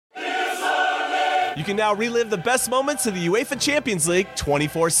You can now relive the best moments of the UEFA Champions League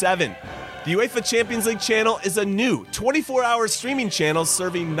 24/7. The UEFA Champions League channel is a new 24-hour streaming channel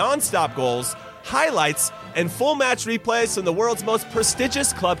serving non-stop goals, highlights, and full match replays from the world's most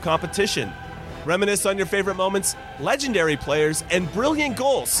prestigious club competition. Reminisce on your favorite moments, legendary players, and brilliant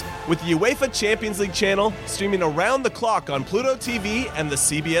goals with the UEFA Champions League channel streaming around the clock on Pluto TV and the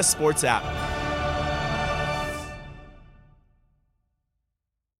CBS Sports app.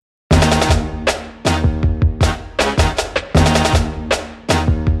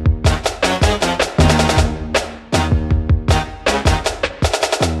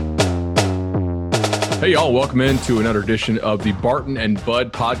 Hey, y'all. Welcome into another edition of the Barton and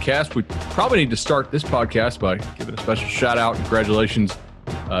Bud podcast. We probably need to start this podcast by giving a special shout out and congratulations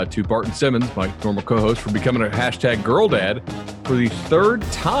to Barton Simmons, my normal co-host, for becoming a hashtag girl dad for the third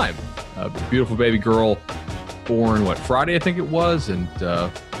time. A beautiful baby girl born, Friday, I think it was. And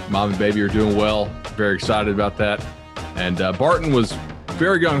mom and baby are doing well. Very excited about that. And Barton was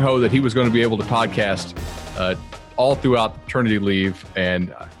very gung-ho that he was going to be able to podcast all throughout paternity leave.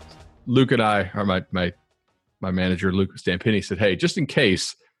 And Luke and I, or my manager, Luke Stampini, said, "Hey, just in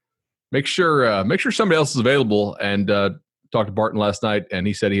case, make sure somebody else is available." And talked to Barton last night, and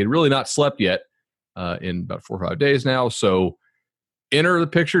he said he had really not slept yet in about 4 or 5 days now. So enter the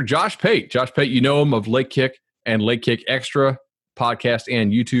picture, Josh Pate. Josh Pate, you know him of Late Kick and Late Kick Extra podcast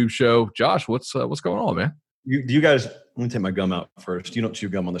and YouTube show. Josh, what's going on, man? You guys, let me take my gum out first. You don't chew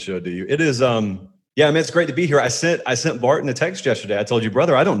gum on the show, do you? It is yeah, I mean, it's great to be here. I sent Barton a text yesterday. I told you,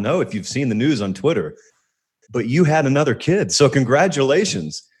 brother, I don't know if you've seen the news on Twitter, but you had another kid. So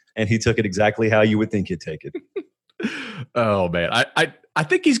congratulations. And he took it exactly how you would think he'd take it. Oh, man. I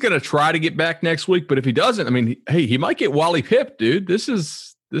think he's going to try to get back next week. But if he doesn't, I mean, hey, he might get Wally Pipp, dude. This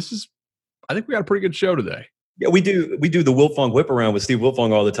is. I think we got a pretty good show today. Yeah, we do the Wilfong whip around with Steve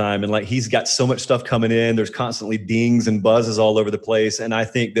Wilfong all the time. And he's got so much stuff coming in. There's constantly dings and buzzes all over the place. And I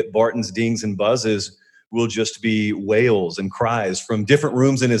think that Barton's dings and buzzes will just be wails and cries from different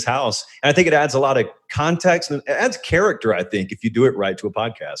rooms in his house. And I think it adds a lot of context and it adds character, I think, if you do it right to a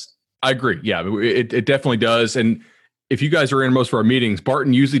podcast. I agree. Yeah, it definitely does. And if you guys are in most of our meetings,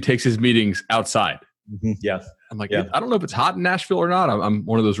 Barton usually takes his meetings outside. Mm-hmm. Yeah. I'm like, yeah. I don't know if it's hot in Nashville or not. I'm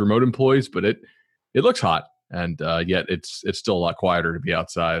one of those remote employees, but it looks hot. And yet it's still a lot quieter to be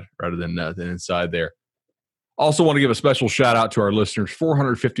outside rather than inside there. Also want to give a special shout out to our listeners,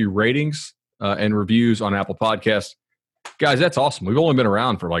 450 ratings and reviews on Apple Podcasts. Guys, that's awesome. We've only been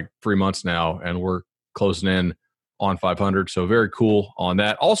around for 3 months now, and we're closing in on 500. So very cool on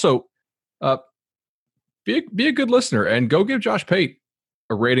that. Also, be a good listener and go give Josh Pate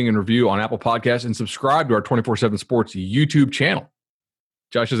a rating and review on Apple Podcasts and subscribe to our 24/7 Sports YouTube channel.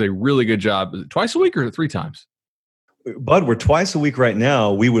 Josh does a really good job. Twice a week or 3 times? Bud, we're twice a week right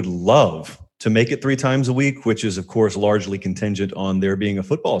now. We would love to make it 3 times a week, which is, of course, largely contingent on there being a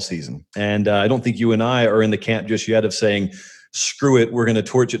football season. And I don't think you and I are in the camp just yet of saying, screw it, we're going to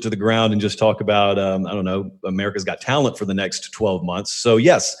torch it to the ground and just talk about, America's Got Talent for the next 12 months. So,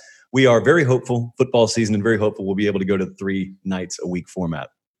 yes, we are very hopeful, football season, and very hopeful we'll be able to go to the 3 nights a week format.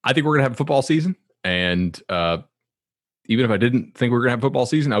 I think we're going to have a football season. And even if I didn't think we were going to have a football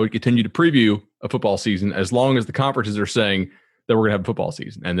season, I would continue to preview a football season as long as the conferences are saying that we're going to have a football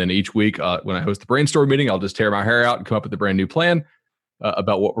season. And then each week when I host the brainstorm meeting, I'll just tear my hair out and come up with a brand new plan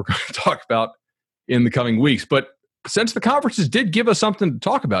about what we're going to talk about in the coming weeks. But since the conferences did give us something to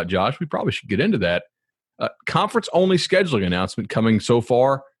talk about, Josh, we probably should get into that. Conference-only scheduling announcement coming so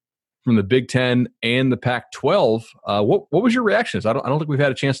far from the Big Ten and the Pac-12. What was your reactions? I don't think we've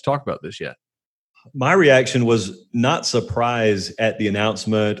had a chance to talk about this yet. My reaction was not surprise at the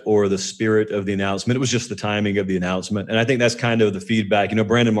announcement or the spirit of the announcement. It was just the timing of the announcement. And I think that's kind of the feedback.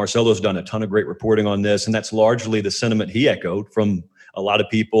 Brandon Marcello's done a ton of great reporting on this, and that's largely the sentiment he echoed from a lot of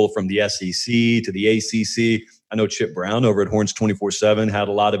people from the SEC to the ACC. I know Chip Brown over at Horns 24/7 had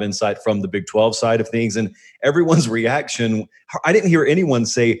a lot of insight from the Big 12 side of things, and everyone's reaction, I didn't hear anyone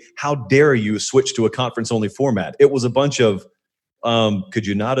say, how dare you switch to a conference-only format? It was a bunch of, could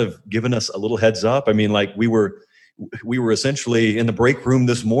you not have given us a little heads up? I mean, we were essentially in the break room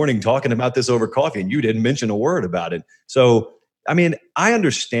this morning talking about this over coffee, and you didn't mention a word about it. So, I mean, I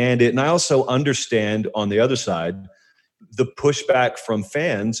understand it, and I also understand on the other side the pushback from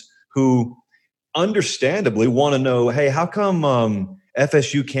fans who understandably want to know, hey, how come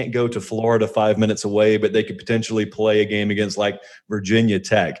FSU can't go to Florida 5 minutes away, but they could potentially play a game against Virginia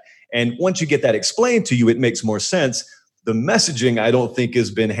Tech? And once you get that explained to you, it makes more sense. The messaging, I don't think,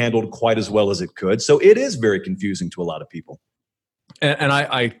 has been handled quite as well as it could. So it is very confusing to a lot of people. And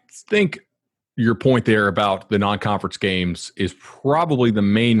I think your point there about the non-conference games is probably the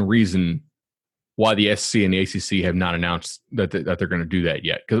main reason why the SEC and the ACC have not announced that they're going to do that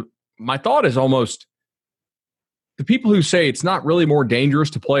yet. Because my thought is almost the people who say it's not really more dangerous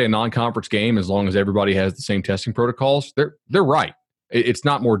to play a non-conference game as long as everybody has the same testing protocols, they're right. It's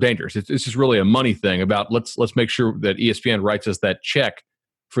not more dangerous. It's just really a money thing about let's make sure that ESPN writes us that check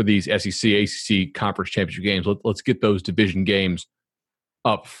for these SEC, ACC conference championship games. Let's get those division games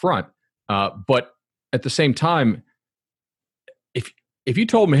up front. But at the same time, if you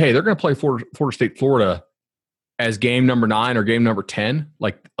told me, hey, they're going to play Florida State, Florida as game number 9 or game number 10,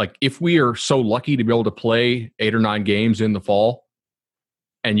 like if we are so lucky to be able to play 8 or 9 games in the fall,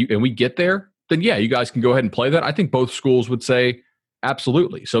 and we get there, then yeah, you guys can go ahead and play that. I think both schools would say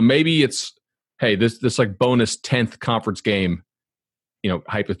absolutely. So maybe it's, hey, this like bonus 10th conference game,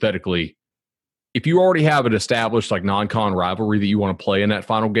 hypothetically, if you already have an established like non-con rivalry that you want to play in that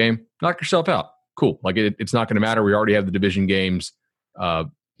final game, knock yourself out. Cool. Like it's not going to matter. We already have the division games,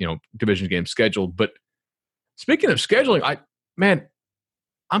 division games scheduled. But speaking of scheduling,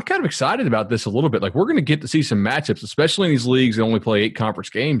 I'm kind of excited about this a little bit. Like we're going to get to see some matchups, especially in these leagues that only play 8 conference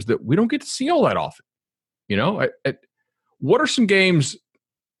games that we don't get to see all that often. What are some games,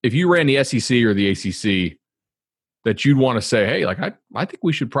 if you ran the SEC or the ACC, that you'd want to say, hey, like I think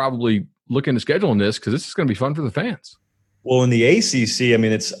we should probably look into scheduling this because this is going to be fun for the fans? Well, in the ACC,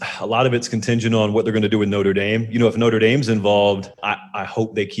 it's a lot of it's contingent on what they're going to do with Notre Dame. If Notre Dame's involved, I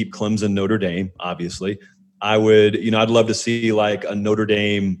hope they keep Clemson, Notre Dame, obviously. I'd love to see like a Notre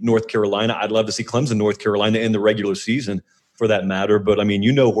Dame, North Carolina. I'd love to see Clemson, North Carolina in the regular season for that matter. But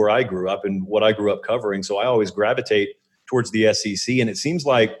where I grew up and what I grew up covering. So I always gravitate towards the SEC. And it seems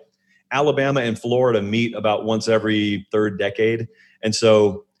like Alabama and Florida meet about once every third decade. And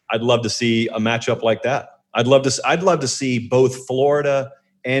so I'd love to see a matchup like that. I'd love to see both Florida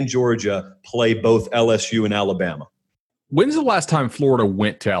and Georgia play both LSU and Alabama. When's the last time Florida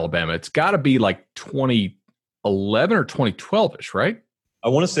went to Alabama? It's got to be like 2011 or 2012-ish, right? I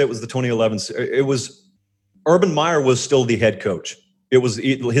want to say it was the 2011. It was Urban Meyer was still the head coach. It was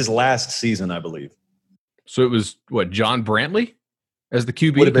his last season, I believe. So it was John Brantley as the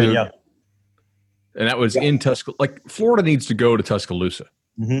QB? Would have been, yeah. And that was in Tuscaloosa. Like Florida needs to go to Tuscaloosa.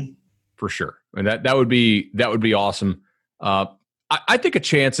 Mm-hmm. For sure. And that would be awesome. I think a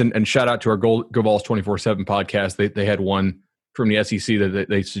chance, and shout out to our Go Vols 24/7 podcast. They had one from the SEC that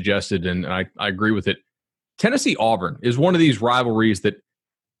they suggested, and I agree with it. Tennessee-Auburn is one of these rivalries that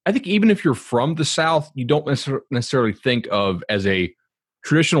I think even if you're from the South, you don't necessarily think of as a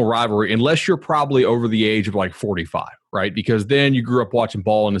traditional rivalry unless you're probably over the age of like 45, right? Because then you grew up watching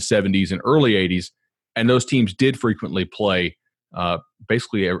ball in the 70s and early 80s, and those teams did frequently play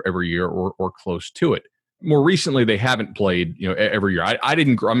basically every year or close to it. More recently, they haven't played, every year. I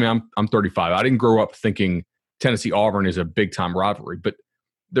didn't. I'm 35. I didn't grow up thinking Tennessee-Auburn is a big time rivalry, but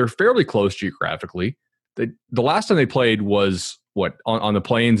they're fairly close geographically. The last time they played was on the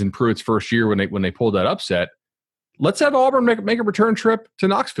Plains in Pruitt's first year when they pulled that upset. Let's have Auburn make a return trip to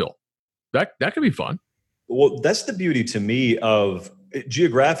Knoxville. That could be fun. Well, that's the beauty to me of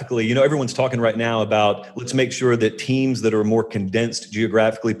geographically. Everyone's talking right now about let's make sure that teams that are more condensed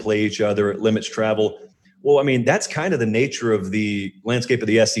geographically play each other. It limits travel. Well, that's kind of the nature of the landscape of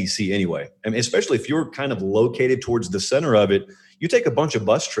the SEC anyway. Especially if you're kind of located towards the center of it, you take a bunch of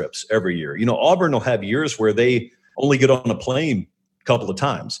bus trips every year. Auburn will have years where they only get on a plane a couple of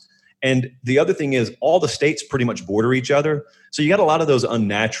times. And the other thing is all the states pretty much border each other. So you got a lot of those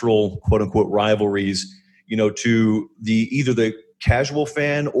unnatural, quote unquote, rivalries, to either the casual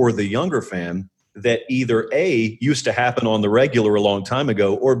fan or the younger fan that either A, used to happen on the regular a long time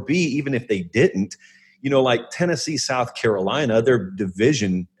ago, or B, even if they didn't, like Tennessee, South Carolina, their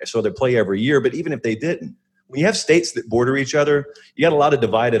division, so they play every year. But even if they didn't, when you have states that border each other, you got a lot of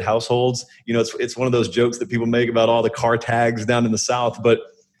divided households. It's one of those jokes that people make about all the car tags down in the South. But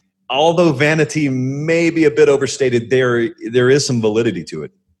although vanity may be a bit overstated, there is some validity to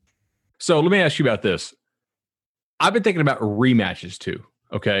it. So let me ask you about this. I've been thinking about rematches too.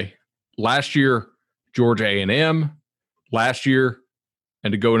 Okay, last year Georgia A&M, last year,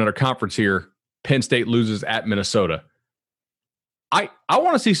 and to go another conference here, Penn State loses at Minnesota. I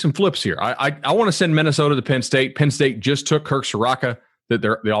want to see some flips here. I want to send Minnesota to Penn State. Penn State just took Kirk Ciarrocca,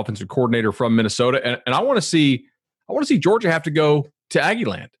 the offensive coordinator from Minnesota, and I want to see Georgia have to go to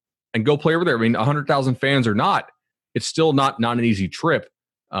Aggieland and go play over there. 100,000 fans or not, it's still not an easy trip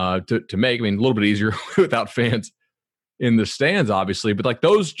to make. A little bit easier without fans in the stands, obviously, but like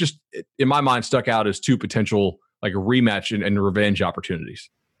those just in my mind stuck out as two potential like a rematch and revenge opportunities.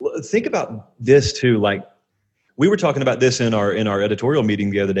 Think about this too. Like we were talking about this in our editorial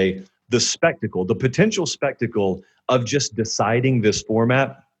meeting the other day, the potential spectacle of just deciding this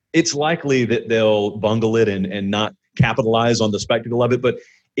format. it's likely that they'll bungle it and not capitalize on the spectacle of it. But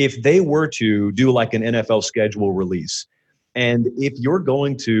if they were to do like an NFL schedule release, and if you're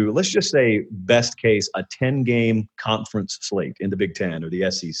going to, let's just say, best case, a 10-game conference slate in the Big Ten or the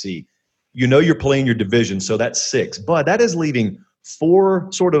SEC, you're playing your division, so that's 6. But that is leaving 4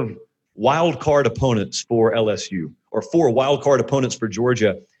 sort of wild card opponents for LSU or 4 wild card opponents for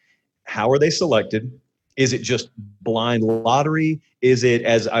Georgia. How are they selected? Is it just blind lottery? Is it,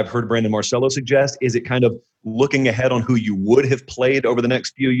 as I've heard Brandon Marcello suggest, is it kind of looking ahead on who you would have played over the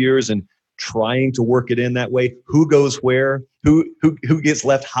next few years and trying to work it in that way? Who goes where? Who gets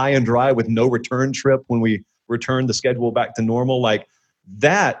left high and dry with no return trip when we return the schedule back to normal? Like,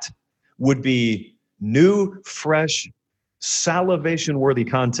 that would be new, fresh, salivation-worthy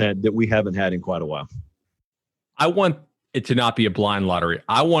content that we haven't had in quite a while. I want it to not be a blind lottery.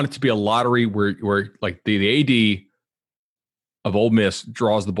 I want it to be a lottery where like the AD of Ole Miss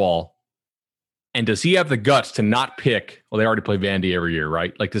draws the ball. And does he have the guts to not pick? Well, they already play Vandy every year,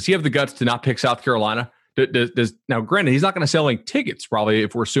 right? Like, does he have the guts to not pick South Carolina? Now, granted, he's not going to sell any tickets, probably,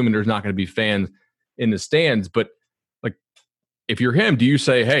 if we're assuming there's not going to be fans in the stands. But like, if you're him, do you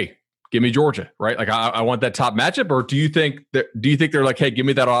say, "Hey, give me Georgia," right? Like, I want that top matchup, or do you think they're like, "Hey, give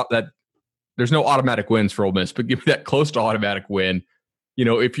me that there's no automatic wins for Ole Miss, but give me that close to automatic win."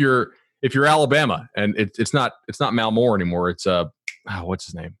 If you're Alabama, and it's not Mal Moore anymore, it's what's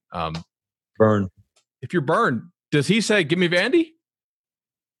his name? Byrne. If you're Byrne, does he say, "Give me Vandy"?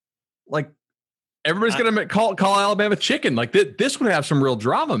 Like, everybody's going to call Alabama chicken. Like, this would have some real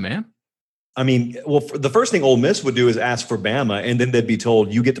drama, man. I mean, well, the first thing Ole Miss would do is ask for Bama, and then they'd be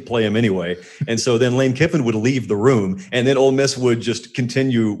told, "You get to play him anyway." And so then Lane Kiffin would leave the room, and then Ole Miss would just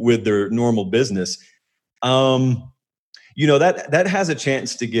continue with their normal business. That has a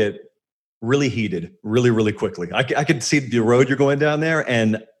chance to get really heated really, really quickly. I could see the road you're going down there,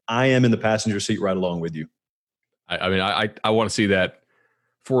 and I am in the passenger seat right along with you. I want to see that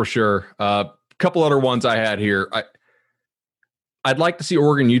for sure. Couple other ones I had here. I'd like to see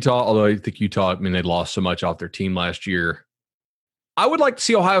Oregon, Utah, although I think Utah, they lost so much off their team last year. I would like to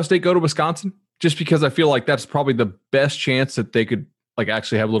see Ohio State go to Wisconsin, just because I feel like that's probably the best chance that they could like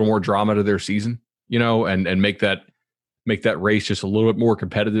actually have a little more drama to their season, and make that race just a little bit more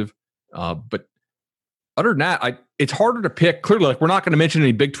competitive. But other than that, it's harder to pick. Clearly, like, we're not going to mention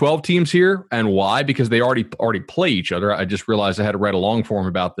any Big 12 teams here, and why? Because they already play each other. I just realized I had to write a long form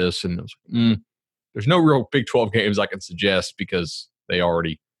about this, and it was like, there's no real Big 12 games I can suggest because they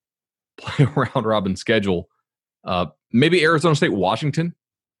already play a round-robin schedule. Maybe Arizona State, Washington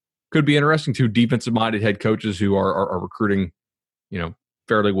could be interesting. 2 defensive-minded head coaches who are recruiting,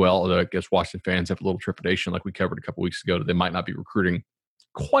 fairly well. Although I guess Washington fans have a little trepidation, like we covered a couple weeks ago, that they might not be recruiting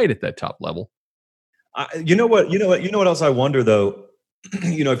quite at that top level. You know what else I wonder, though?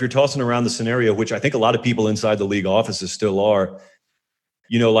 If you're tossing around the scenario, which I think a lot of people inside the league offices still are,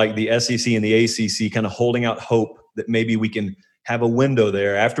 like the SEC and the ACC kind of holding out hope that maybe we can have a window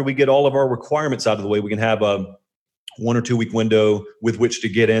there. After we get all of our requirements out of the way, we can have a 1 or 2 week window with which to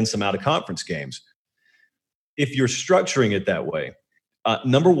get in some out of conference games. If you're structuring it that way,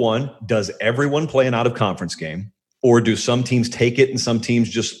 number one, does everyone play an out of conference game, or do some teams take it and some teams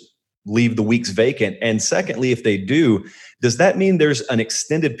just leave the weeks vacant? And secondly, if they do, does that mean there's an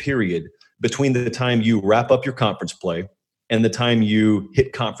extended period between the time you wrap up your conference play and the time you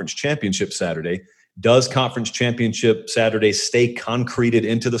hit conference championship Saturday? Does conference championship Saturday stay concreted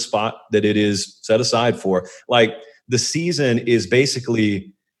into the spot that it is set aside for? Like, the season is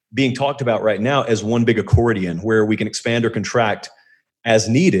basically being talked about right now as one big accordion where we can expand or contract as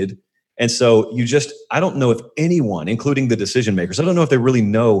needed. And so I don't know if anyone, including the decision makers, I don't know if they really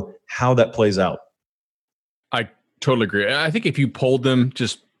know how that plays out. I totally agree. I think if you polled them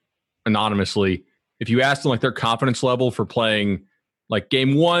just anonymously, if you asked them like their confidence level for playing like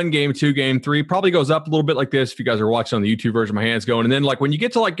game 1, game 2, game 3, probably goes up a little bit like this. If you guys are watching on the YouTube version, my hand's going. And then like when you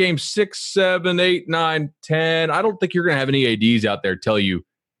get to like game 6, 7, 8, 9, 10, I don't think you're going to have any ADs out there tell you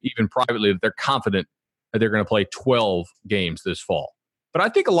even privately that they're confident that they're going to play 12 games this fall. But I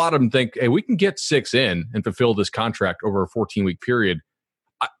think a lot of them think, hey, we can get 6 in and fulfill this contract over a 14-week period.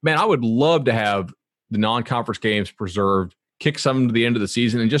 I would love to have the non-conference games preserved, kick some to the end of the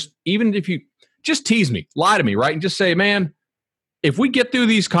season, and just, even if you just tease me, lie to me, right? And just say, man, if we get through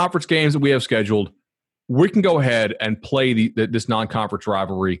these conference games that we have scheduled, we can go ahead and play this non-conference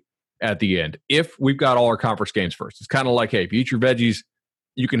rivalry at the end. If we've got all our conference games first, it's kind of like, hey, if you eat your veggies,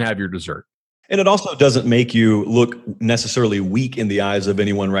 you can have your dessert. And it also doesn't make you look necessarily weak in the eyes of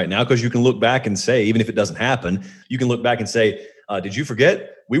anyone right now, because you can look back and say, even if it doesn't happen, you can look back and say, Did you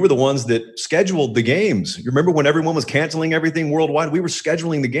forget? We were the ones that scheduled the games. You remember when everyone was canceling everything worldwide? We were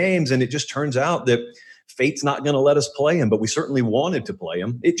scheduling the games, and it just turns out that fate's not going to let us play them, but we certainly wanted to play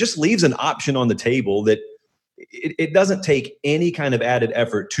them. It just leaves an option on the table that it doesn't take any kind of added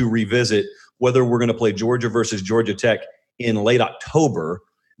effort to revisit whether we're going to play Georgia versus Georgia Tech in late October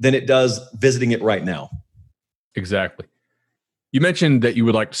than it does visiting it right now. Exactly. You mentioned that you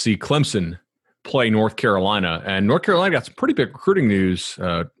would like to see Clemson play North Carolina, and North Carolina got some pretty big recruiting news.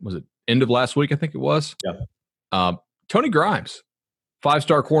 Was it end of last week? I think it was. Yeah. Tony Grimes,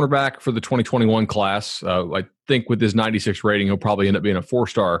 5-star cornerback for the 2021 class. I think with his 96 rating, he'll probably end up being a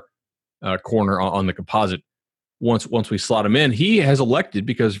 4-star corner on the composite once we slot him in. He has elected,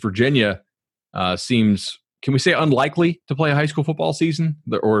 because Virginia seems, can we say, unlikely to play a high school football season?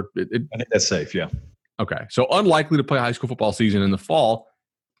 I think that's safe, yeah. Okay, so unlikely to play a high school football season in the fall.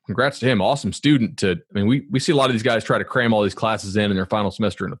 Congrats to him. Awesome student. We see a lot of these guys try to cram all these classes in their final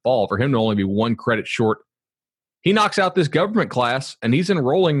semester in the fall. For him to only be 1 credit short, he knocks out this government class, and he's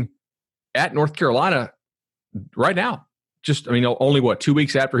enrolling at North Carolina right now. Only 2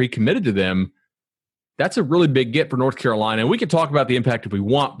 weeks after he committed to them. That's a really big get for North Carolina. And we can talk about the impact if we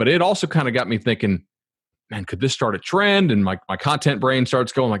want, but it also kind of got me thinking, man, could this start a trend? And my content brain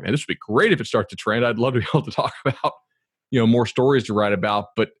starts going like, man, this would be great if it starts a trend. I'd love to be able to talk about, more stories to write about,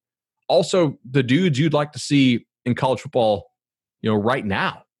 but also the dudes you'd like to see in college football, right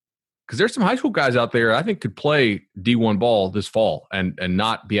now. Because there's some high school guys out there I think could play D1 ball this fall and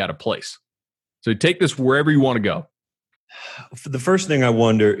not be out of place. So take this wherever you want to go. The first thing I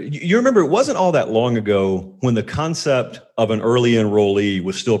wonder, you remember it wasn't all that long ago when the concept of an early enrollee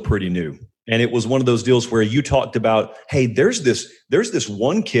was still pretty new. And it was one of those deals where you talked about, hey, there's this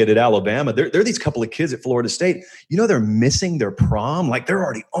one kid at Alabama. There are these couple of kids at Florida State. They're missing their prom. Like, they're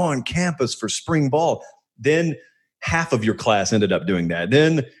already on campus for spring ball. Then half of your class ended up doing that.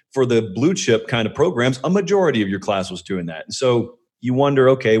 Then for the blue chip kind of programs, a majority of your class was doing that. And so you wonder,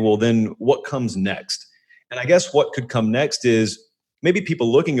 okay, well, then what comes next? And I guess what could come next is maybe people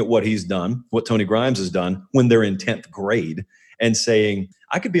looking at what he's done, what Tony Grimes has done when they're in 10th grade, and saying,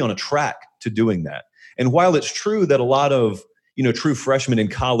 I could be on a track to doing that. And while it's true that a lot of, true freshmen in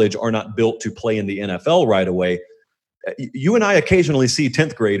college are not built to play in the NFL right away, you and I occasionally see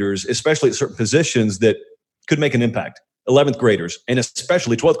 10th graders, especially at certain positions, that could make an impact. 11th graders and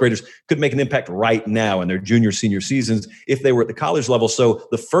especially 12th graders could make an impact right now in their junior, senior seasons if they were at the college level. So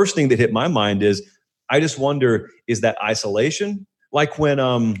the first thing that hit my mind is, I just wonder, is that isolation? Like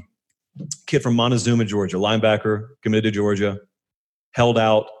when kid from Montezuma, Georgia, linebacker, committed to Georgia, held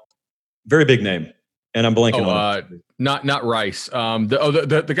out, very big name, and I'm blanking on it. Not Rice.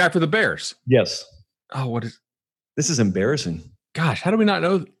 The guy for the Bears. Yes. Oh, what is? This is embarrassing. Gosh, how do we not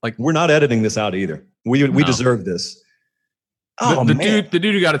know? Like, we're not editing this out either. We deserve this. Oh, the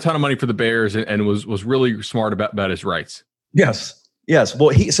dude who got a ton of money for the Bears and was really smart about his rights. Yes. Well,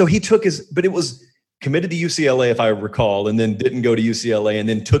 he took but it was committed to UCLA, if I recall, and then didn't go to UCLA, and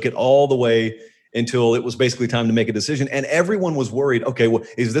then took it all the way until it was basically time to make a decision. And everyone was worried, okay, well,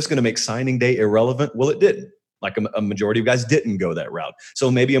 is this going to make signing day irrelevant? Well, it didn't. Like a majority of guys didn't go that route.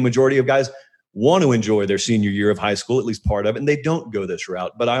 So maybe a majority of guys want to enjoy their senior year of high school, at least part of it, and they don't go this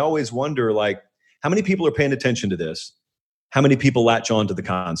route. But I always wonder, like, how many people are paying attention to this? How many people latch on to the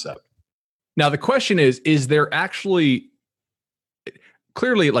concept? Now, the question is there actually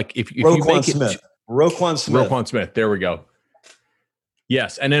clearly, like, if you make Roquan Smith. There we go.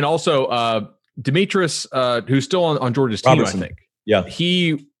 Yes. And then also Demetrius, who's still on Georgia's team, Robertson. I think. Yeah.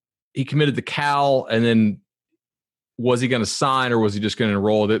 He committed to Cal, and then was he going to sign or was he just going to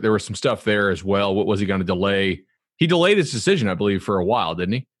enroll? There was some stuff there as well. What was he going to delay? He delayed his decision, I believe, for a while,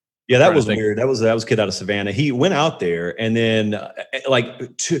 didn't he? Yeah, that was weird. That was a kid out of Savannah. He went out there, and then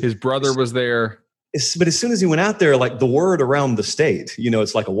his brother was there. But as soon as he went out there, like, the word around the state,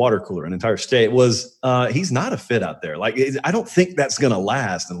 it's like a water cooler, an entire state, was he's not a fit out there. Like, I don't think that's going to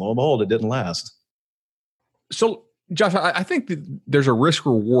last. And lo and behold, it didn't last. So, Josh, I think that there's a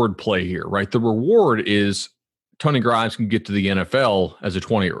risk-reward play here, right? The reward is Tony Grimes can get to the NFL as a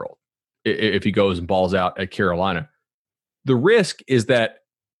 20-year-old if he goes and balls out at Carolina. The risk is that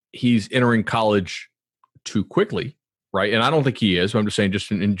he's entering college too quickly, right? And I don't think he is. I'm just saying, just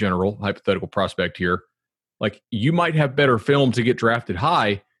in general, hypothetical prospect here. Like, you might have better film to get drafted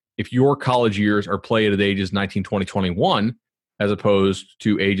high if your college years are played at ages 19, 20, 21, as opposed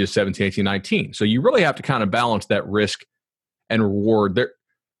to ages 17, 18, 19. So you really have to kind of balance that risk and reward.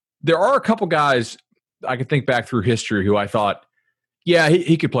 There are a couple guys I could think back through history who I thought, yeah,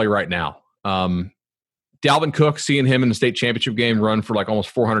 he could play right now. Dalvin Cook, seeing him in the state championship game run for like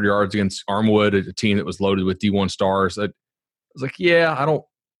almost 400 yards against Armwood, a team that was loaded with D1 stars. was like, yeah, I don't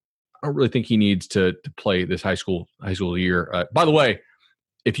really think he needs to play this high school year. By the way,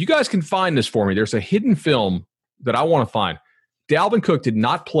 if you guys can find this for me, there's a hidden film that I want to find. Dalvin Cook did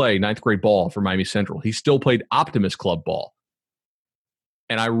not play ninth grade ball for Miami Central. He still played Optimist Club ball.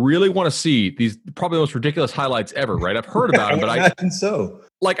 And I really want to see these, probably the most ridiculous highlights ever, right? I've heard about him, but I imagine so.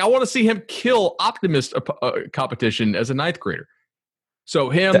 Like, I want to see him kill Optimist competition as a ninth grader. So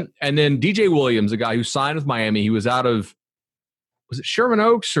him, and then DJ Williams, a guy who signed with Miami. He was out of, was it Sherman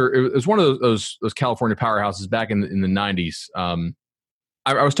Oaks, or it was one of those California powerhouses back in the 90s.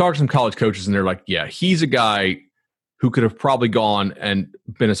 I was talking to some college coaches, and they're like, yeah, he's a guy who could have probably gone and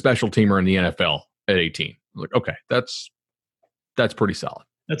been a special teamer in the NFL at 18. I'm like, okay, that's pretty solid.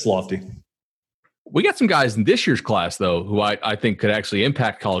 That's lofty. We got some guys in this year's class, though, who I think could actually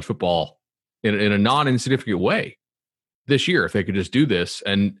impact college football in a non-insignificant way this year if they could just do this.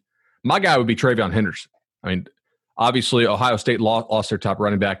 And my guy would be TreVeyon Henderson. I mean, obviously, Ohio State lost their top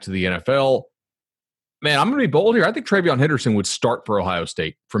running back to the NFL. Man, I'm going to be bold here. I think TreVeyon Henderson would start for Ohio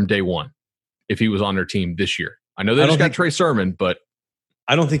State from day one if he was on their team this year. I know they just got Trey Sermon, but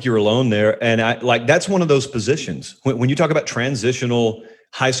I don't think you're alone there. And that's one of those positions. When you talk about transitional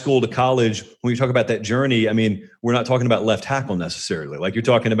high school to college, when you talk about that journey, I mean, we're not talking about left tackle necessarily. Like, you're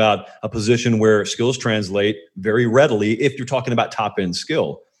talking about a position where skills translate very readily if you're talking about top end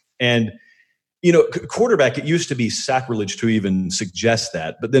skill. And, you know, quarterback, it used to be sacrilege to even suggest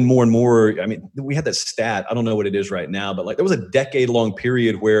that. But then more and more, I mean, we had that stat. I don't know what it is right now, but like, there was a decade-long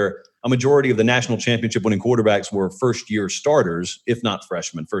period where a majority of the national championship winning quarterbacks were first-year starters, if not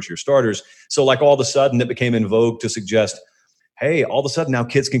freshmen, first-year starters. So like, all of a sudden it became in vogue to suggest, hey, all of a sudden now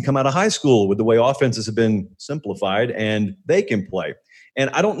kids can come out of high school with the way offenses have been simplified and they can play.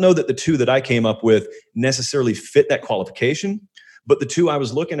 And I don't know that the two that I came up with necessarily fit that qualification, but the two I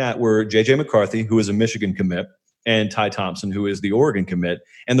was looking at were J.J. McCarthy, who is a Michigan commit, and Ty Thompson, who is the Oregon commit.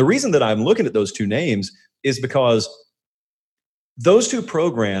 And the reason that I'm looking at those two names is because those two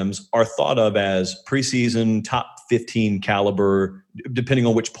programs are thought of as preseason top 15 caliber, depending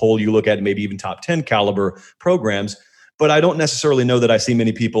on which poll you look at, maybe even top 10 caliber programs. But I don't necessarily know that I see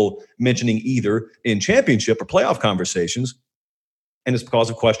many people mentioning either in championship or playoff conversations. And it's because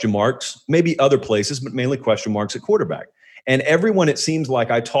of question marks, maybe other places, but mainly question marks at quarterback. And everyone, it seems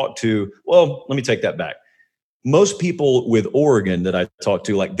like I talk to, well, let me take that back. Most people with Oregon that I talk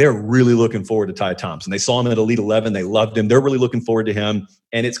to, like, they're really looking forward to Ty Thompson. They saw him at Elite 11. They loved him. They're really looking forward to him.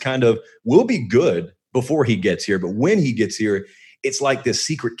 And it's kind of, we'll be good before he gets here. But when he gets here, it's like this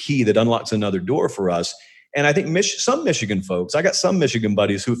secret key that unlocks another door for us. And I think some Michigan folks, I got some Michigan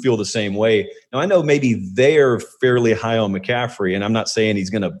buddies who feel the same way. Now, I know maybe they're fairly high on McCaffrey, and I'm not saying he's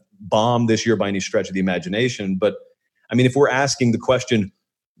going to bomb this year by any stretch of the imagination. But, I mean, if we're asking the question,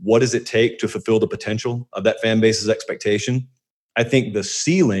 what does it take to fulfill the potential of that fan base's expectation? I think the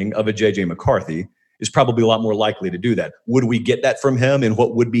ceiling of a J.J. McCarthy is probably a lot more likely to do that. Would we get that from him in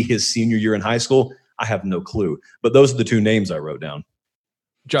what would be his senior year in high school? I have no clue. But those are the two names I wrote down.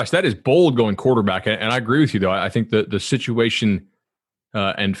 Josh, that is bold going quarterback. And I agree with you, though. I think the situation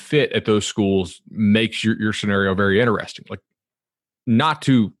and fit at those schools makes your scenario very interesting. Like, not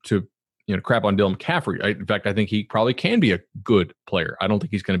to crap on Dylan McCaffrey. In fact, I think he probably can be a good player. I don't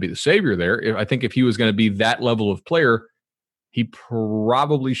think he's going to be the savior there. I think if he was going to be that level of player, he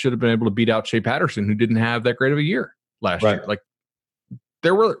probably should have been able to beat out Shea Patterson, who didn't have that great of a year last year. Like,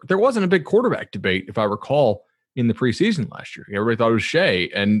 there wasn't a big quarterback debate, if I recall, in the preseason last year. Everybody thought it was Shea.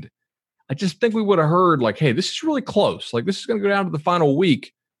 And I just think we would have heard, like, hey, this is really close. Like, this is going to go down to the final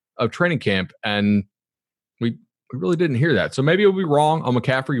week of training camp. And we really didn't hear that. So maybe we'll be wrong on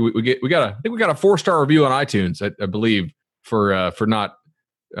McCaffrey. We got a 4-star review on iTunes, I believe, for not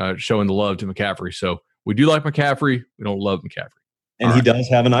showing the love to McCaffrey. So we do like McCaffrey. We don't love McCaffrey. And he does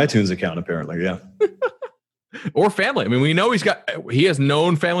have an iTunes account, apparently. Yeah. Or family. I mean, we know he has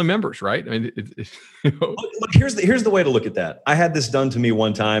known family members, right? I mean, Look, here's the way to look at that. I had this done to me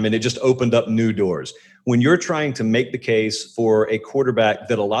one time, and it just opened up new doors. When you're trying to make the case for a quarterback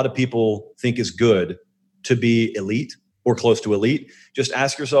that a lot of people think is good to be elite or close to elite, just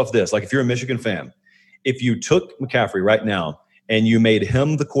ask yourself this. Like, if you're a Michigan fan, if you took McCaffrey right now and you made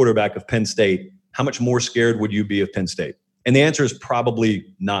him the quarterback of Penn State, how much more scared would you be of Penn State? And the answer is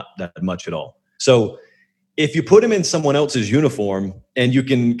probably not that much at all. So if you put him in someone else's uniform and you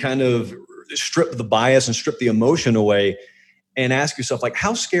can kind of strip the bias and strip the emotion away and ask yourself, like,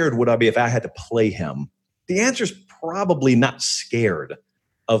 how scared would I be if I had to play him? The answer is probably not scared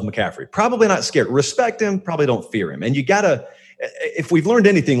of McCaffrey. Probably not scared. Respect him, probably don't fear him. And you gotta, if we've learned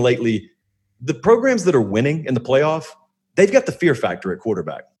anything lately, the programs that are winning in the playoff, they've got the fear factor at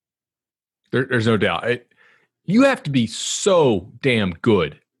quarterback. There's no doubt. You have to be so damn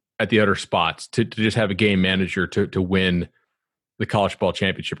good at the other spots to just have a game manager to win the college football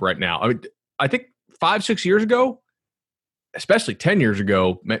championship right now. I mean, I think 5-6 years ago, especially 10 years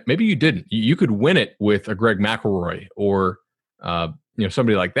ago, maybe you didn't. You could win it with a Greg McElroy or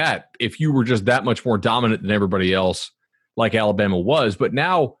somebody like that if you were just that much more dominant than everybody else, like Alabama was. But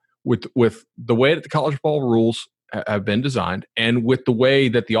now with the way that the college football rules have been designed and with the way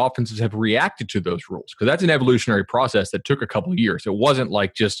that the offenses have reacted to those rules, because that's an evolutionary process that took a couple of years. It wasn't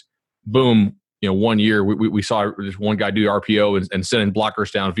like just boom, 1 year we saw this one guy do RPO and sending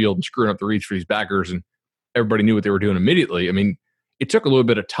blockers downfield and screwing up the reads for these backers, and everybody knew what they were doing immediately. I mean, it took a little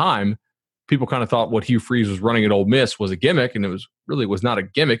bit of time. People kind of thought what Hugh Freeze was running at Ole Miss was a gimmick, and it was not a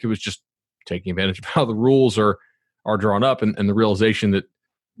gimmick. It was just taking advantage of how the rules are drawn up, and the realization that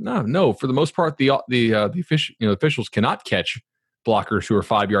no, for the most part, the officials cannot catch blockers who are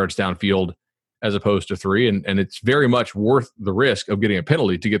 5 yards downfield as opposed to 3, and it's very much worth the risk of getting a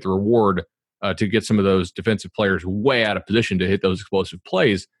penalty to get the reward to get some of those defensive players way out of position to hit those explosive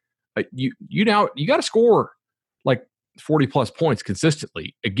plays. You got to score like 40 plus points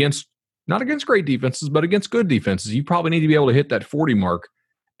consistently not against great defenses, but against good defenses. You probably need to be able to hit that 40 mark,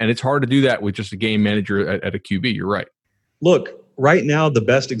 and it's hard to do that with just a game manager at a QB. You're right. Look, right now the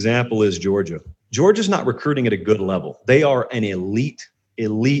best example is Georgia. Georgia's not recruiting at a good level. They are an elite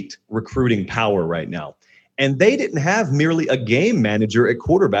recruiting power right now. And they didn't have merely a game manager at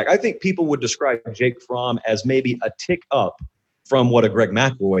quarterback. I think people would describe Jake Fromm as maybe a tick up from what a Greg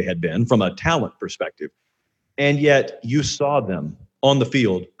McElroy had been from a talent perspective. And yet you saw them on the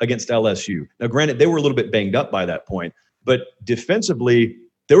field against LSU. Now, granted, they were a little bit banged up by that point, but defensively,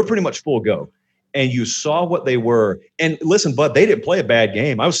 they were pretty much full go. And you saw what they were. And listen, Bud, they didn't play a bad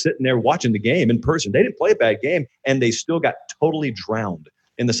game. I was sitting there watching the game in person. They didn't play a bad game, and they still got totally drowned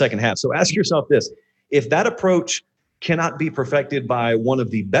in the second half. So ask yourself this. If that approach cannot be perfected by one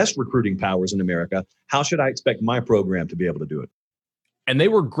of the best recruiting powers in America, how should I expect my program to be able to do it? And they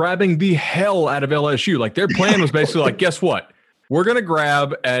were grabbing the hell out of LSU. Like their plan was basically like, guess what? We're going to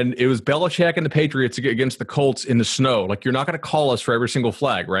grab, and it was Belichick and the Patriots against the Colts in the snow. Like you're not going to call us for every single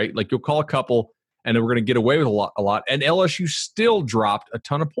flag, right? Like you'll call a couple, and then we're going to get away with a lot. And LSU still dropped a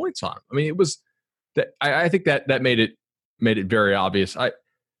ton of points on them. I mean, it was that I think that made it very obvious.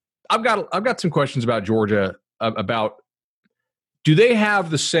 I've got some questions about Georgia about do they have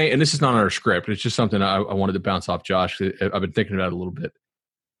the same, and this is not on our script, it's just something I wanted to bounce off Josh. I've been thinking about it a little bit.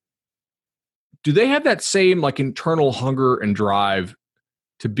 Do they have that same like internal hunger and drive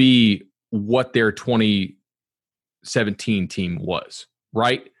to be what their 2017 team was,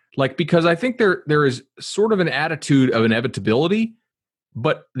 right? Like, because I think there is sort of an attitude of inevitability,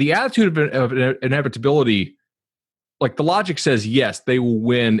 but the attitude of inevitability, like the logic says, yes, they will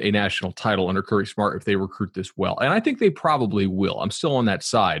win a national title under Kirby Smart if they recruit this well. And I think they probably will. I'm still on that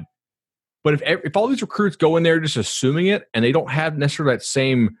side. But if all these recruits go in there just assuming it and they don't have necessarily that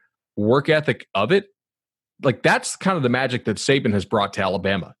same work ethic of it, like that's kind of the magic that Saban has brought to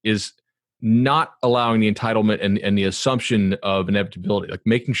Alabama, is not allowing the entitlement and the assumption of inevitability, like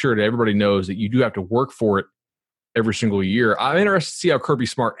making sure that everybody knows that you do have to work for it every single year. I'm interested to see how Kirby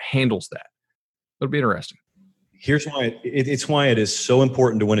Smart handles that. It'll be interesting. Here's why it's why it is so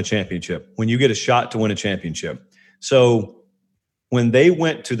important to win a championship, when you get a shot to win a championship. So when they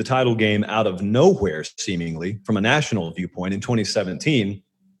went to the title game out of nowhere, seemingly from a national viewpoint in 2017,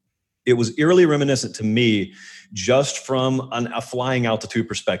 it was eerily reminiscent to me just from a flying altitude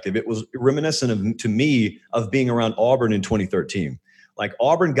perspective. It was reminiscent to me of being around Auburn in 2013. Like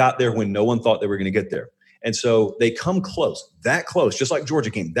Auburn got there when no one thought they were going to get there. And so they come close, that close, just like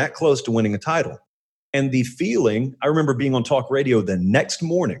Georgia came that close to winning a title. And the feeling, I remember being on talk radio the next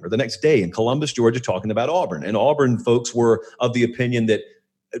morning or the next day in Columbus, Georgia, talking about Auburn. And Auburn folks were of the opinion that,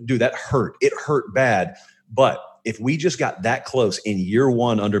 dude, that hurt. It hurt bad. But if we just got that close in year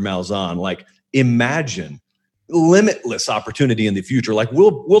one under Malzahn, like imagine limitless opportunity in the future. Like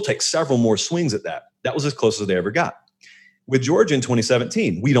we'll take several more swings at that. That was as close as they ever got. With Georgia in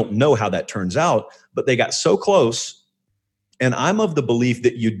 2017, we don't know how that turns out, but they got so close. And I'm of the belief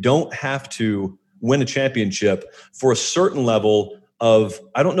that you don't have to win a championship for a certain level of,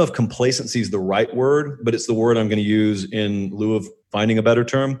 I don't know if complacency is the right word, but it's the word I'm going to use in lieu of finding a better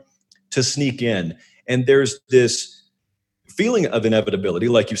term, to sneak in. And there's this feeling of inevitability,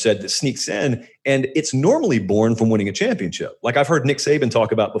 like you said, that sneaks in, and it's normally born from winning a championship. Like I've heard Nick Saban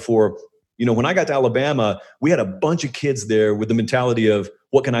talk about before, when I got to Alabama, we had a bunch of kids there with the mentality of,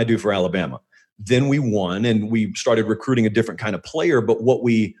 what can I do for Alabama? Then we won and we started recruiting a different kind of player. But what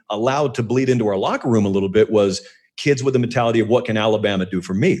we allowed to bleed into our locker room a little bit was kids with the mentality of, what can Alabama do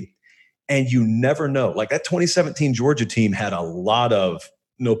for me? And you never know. Like that 2017 Georgia team had a lot of,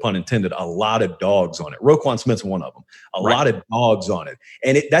 no pun intended, a lot of dogs on it. Roquan Smith's one of them. A lot of dogs on it.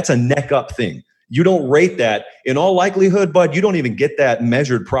 And that's a neck up thing. You don't rate that. In all likelihood, Bud, you don't even get that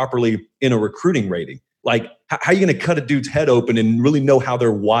measured properly in a recruiting rating. Like, how are you going to cut a dude's head open and really know how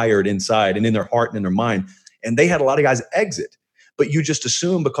they're wired inside and in their heart and in their mind? And they had a lot of guys exit. But you just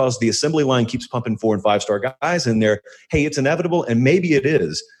assume because the assembly line keeps pumping 4- and 5-star guys in there, hey, it's inevitable, and maybe it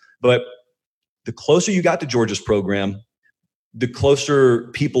is. But the closer you got to Georgia's program, the closer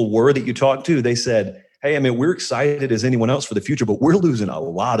people were that you talked to. They said, hey, I mean, we're excited as anyone else for the future, but we're losing a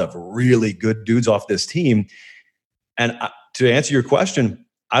lot of really good dudes off this team. And to answer your question,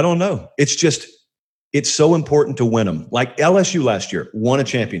 I don't know. It's so important to win them. Like LSU last year, won a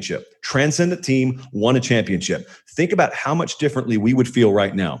championship. Transcendent team, won a championship. Think about how much differently we would feel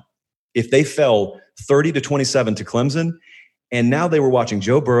right now if they fell 30-27 to Clemson, and now they were watching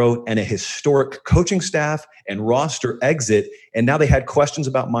Joe Burrow and a historic coaching staff and roster exit, and now they had questions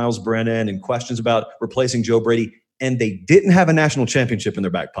about Miles Brennan and questions about replacing Joe Brady, and they didn't have a national championship in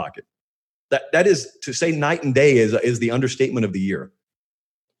their back pocket. That is, to say night and day is the understatement of the year.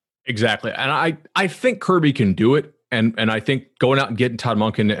 Exactly. And I think Kirby can do it. And I think going out and getting Todd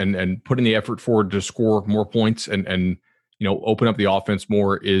Monken and putting the effort forward to score more points and open up the offense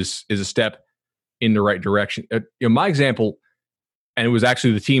more is a step in the right direction. My example, and it was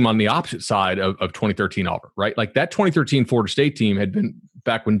actually the team on the opposite side of 2013 Auburn, right? Like that 2013 Florida State team had been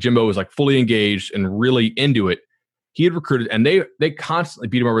back when Jimbo was like fully engaged and really into it. He had recruited, and they constantly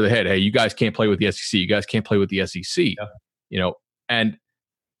beat him over the head. Hey, you guys can't play with the SEC. You guys can't play with the SEC. Yeah. And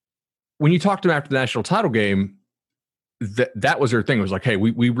when you talked to them after the national title game, that was their thing. It was like, hey,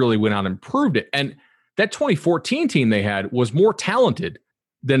 we really went out and proved it. And that 2014 team they had was more talented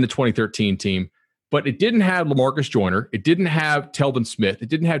than the 2013 team, but it didn't have LaMarcus Joyner. It didn't have Telvin Smith. It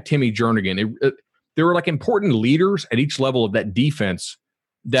didn't have Timmy Jernigan. There were like important leaders at each level of that defense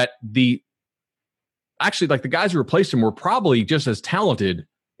that actually like the guys who replaced him were probably just as talented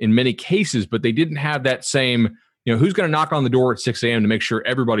in many cases, but they didn't have that same, who's going to knock on the door at 6 a.m. to make sure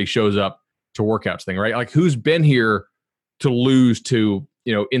everybody shows up to workouts thing, right? Like who's been here to lose to,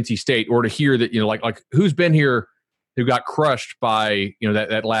 NC State, or to hear that, like who's been here who got crushed by,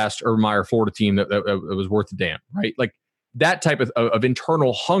 that last Urban Meyer Florida team that was worth a damn, right? Like that type of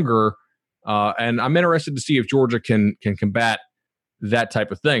internal hunger. And I'm interested to see if Georgia can combat that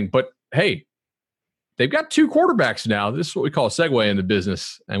type of thing. But hey, they've got 2 quarterbacks now. This is what we call a segue in the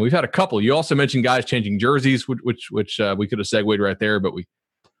business. And we've had a couple. You also mentioned guys changing jerseys, which we could have segued right there, but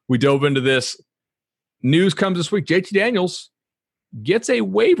we dove into this. News comes this week. JT Daniels gets a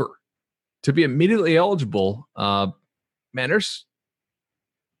waiver to be immediately eligible. Man, there's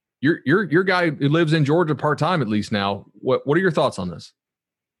your guy who lives in Georgia part-time at least now. What are your thoughts on this?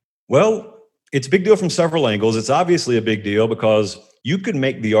 Well, it's a big deal from several angles. It's obviously a big deal because you could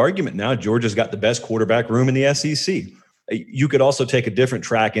make the argument now Georgia's got the best quarterback room in the SEC. You could also take a different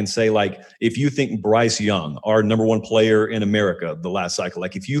track and say, like, if you think Bryce Young, our number 1 player in America the last cycle,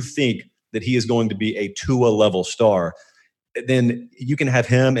 like if you think that he is going to be a Tua level star, then you can have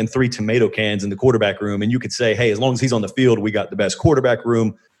him and 3 tomato cans in the quarterback room. And you could say, hey, as long as he's on the field, we got the best quarterback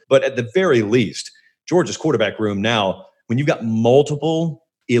room. But at the very least, Georgia's quarterback room now, when you've got multiple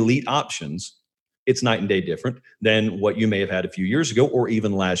elite options, it's night and day different than what you may have had a few years ago or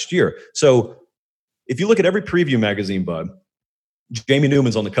even last year. So if you look at every preview magazine, Bud, Jamie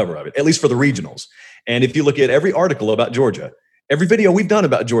Newman's on the cover of it, at least for the regionals. And if you look at every article about Georgia, every video we've done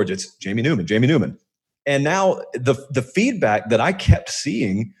about Georgia, it's Jamie Newman. And now the feedback that I kept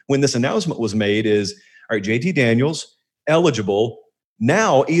seeing when this announcement was made is, all right, JT Daniels, eligible.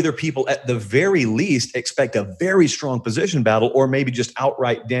 Now either people at the very least expect a very strong position battle or maybe just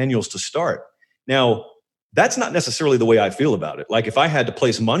outright Daniels to start. Now, that's not necessarily the way I feel about it. Like if I had to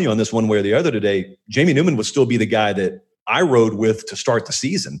place money on this one way or the other today, Jamie Newman would still be the guy that I rode with to start the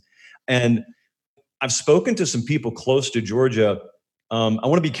season. And I've spoken to some people close to Georgia. I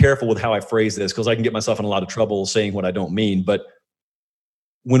want to be careful with how I phrase this because I can get myself in a lot of trouble saying what I don't mean. But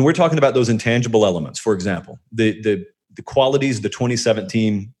when we're talking about those intangible elements, for example, the qualities the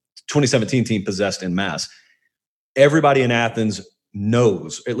 2017 team possessed en masse, everybody in Athens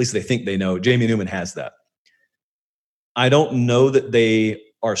knows, or at least they think they know, Jamie Newman has that. I don't know that they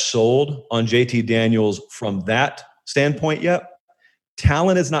are sold on JT Daniels from that standpoint yet.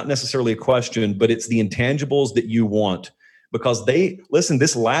 Talent is not necessarily a question, but it's the intangibles that you want. Because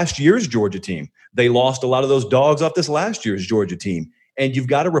this last year's Georgia team, they lost a lot of those dogs off this last year's Georgia team. And you've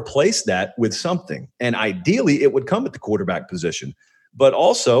got to replace that with something. And ideally, it would come at the quarterback position. But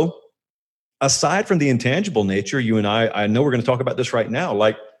also, aside from the intangible nature, you and I know we're going to talk about this right now,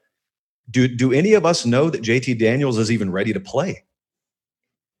 like do any of us know that JT Daniels is even ready to play?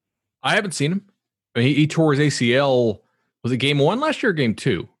 I haven't seen him. I mean, he tore his ACL. Was it game 1 last year or game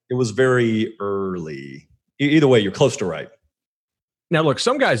 2? It was very early. Either way, you're close to right. Now, look,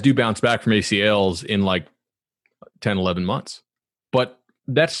 some guys do bounce back from ACLs in like 10, 11 months. But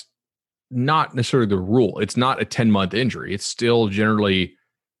that's not necessarily the rule. It's not a 10-month injury. It's still generally,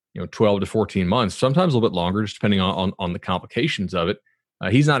 12 to 14 months, sometimes a little bit longer, just depending on the complications of it.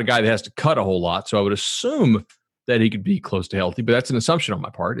 He's not a guy that has to cut a whole lot, so I would assume that he could be close to healthy, but that's an assumption on my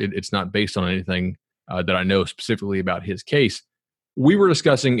part. It's not based on anything that I know specifically about his case. We were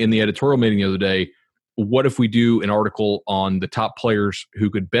discussing in the editorial meeting the other day, what if we do an article on the top players who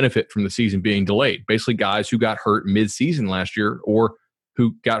could benefit from the season being delayed? Basically guys who got hurt mid-season last year or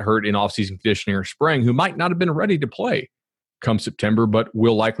who got hurt in off-season conditioning or spring who might not have been ready to play come September, but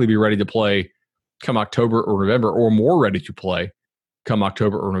will likely be ready to play come October or November, or more ready to play come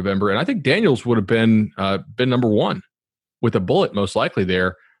October or November. And I think Daniels would have been number one with a bullet most likely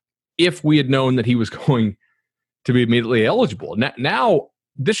there if we had known that he was going to be immediately eligible. Now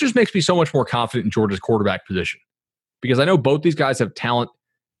this just makes me so much more confident in Georgia's quarterback position, because I know both these guys have talent,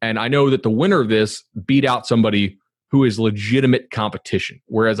 and I know that the winner of this beat out somebody who is legitimate competition,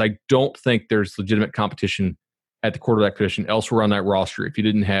 whereas I don't think there's legitimate competition at the quarterback position elsewhere on that roster if you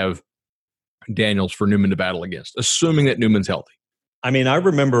didn't have Daniels for Newman to battle against, assuming that Newman's healthy. I mean, I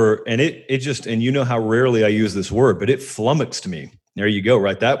remember, and it just, and you know how rarely I use this word, but it flummoxed me. There you go,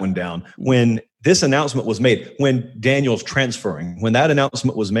 write that one down. When this announcement was made, when Daniels transferring, when that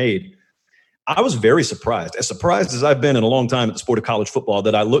announcement was made, I was very surprised, as I've been in a long time at the sport of college football,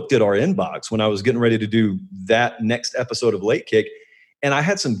 that I looked at our inbox when I was getting ready to do that next episode of Late Kick, and I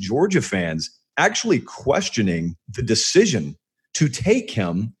had some Georgia fans actually questioning the decision to take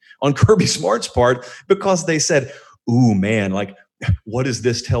him on Kirby Smart's part, because they said, ooh, man, like, what does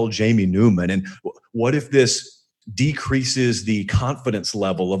this tell Jamie Newman? And what if this decreases the confidence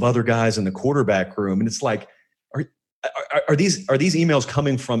level of other guys in the quarterback room? And it's like, are these emails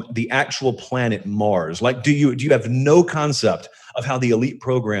coming from the actual planet Mars? Like, do you have no concept of how the elite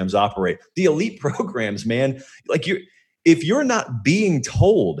programs operate? The elite programs, man, like if you're not being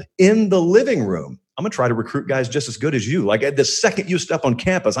told in the living room, I'm going to try to recruit guys just as good as you. Like, the second you step on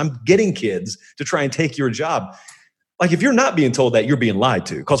campus, I'm getting kids to try and take your job. Like, if you're not being told that, you're being lied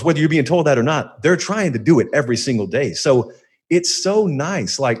to, because whether you're being told that or not, they're trying to do it every single day. So it's so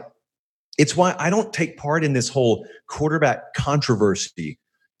nice. Like, it's why I don't take part in this whole quarterback controversy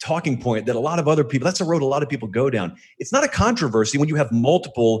talking point that a lot of other people, that's a road a lot of people go down. It's not a controversy when you have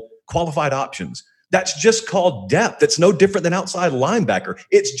multiple qualified options. That's just called depth. It's no different than outside linebacker.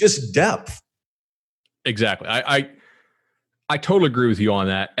 It's just depth. Exactly. I totally agree with you on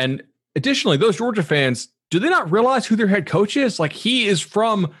that. And additionally, those Georgia fans, do they not realize who their head coach is? Like, he is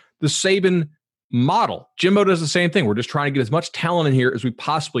from the Saban model. Jimbo does the same thing. We're just trying to get as much talent in here as we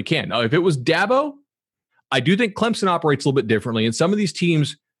possibly can. Now, if it was Dabo, I do think Clemson operates a little bit differently. And some of these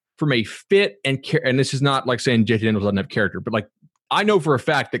teams, from a fit and this is not like saying JT Daniels doesn't have character, but like, I know for a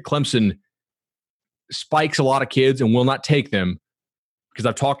fact that Clemson spikes a lot of kids and will not take them, because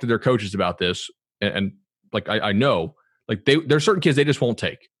I've talked to their coaches about this. And like, I know, like, there's certain kids they just won't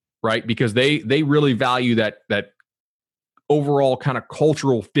take, right? Because they really value that overall kind of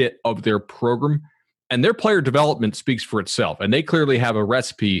cultural fit of their program, and their player development speaks for itself. And they clearly have a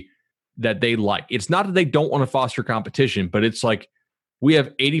recipe that they like. It's not that they don't want to foster competition, but it's like, we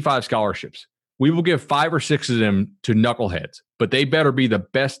have 85 scholarships. We will give 5 or 6 of them to knuckleheads, but they better be the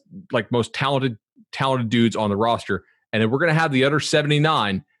best, like, most talented dudes on the roster. And then we're going to have the other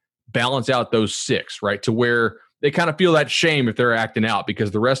 79 balance out those 6, right? To where they kind of feel that shame if they're acting out, because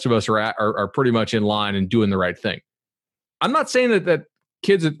the rest of us are pretty much in line and doing the right thing. I'm not saying that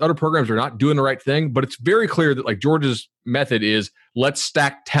kids at other programs are not doing the right thing, but it's very clear that, like, Georgia's method is, let's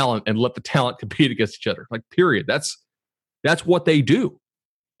stack talent and let the talent compete against each other. Like, period. That's what they do.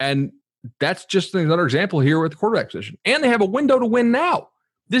 And that's just another example here with the quarterback position. And they have a window to win now.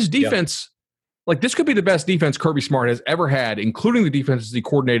 This defense, like, this could be the best defense Kirby Smart has ever had, including the defenses he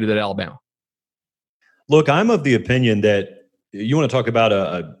coordinated at Alabama. Look, I'm of the opinion that you want to talk about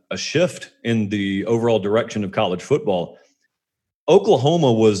a shift in the overall direction of college football.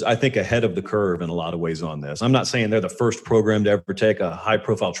 Oklahoma was, I think, ahead of the curve in a lot of ways on this. I'm not saying they're the first program to ever take a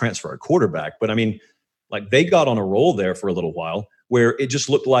high-profile transfer at quarterback, but I mean, like, they got on a roll there for a little while where it just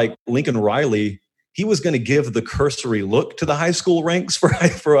looked like Lincoln Riley, he was going to give the cursory look to the high school ranks for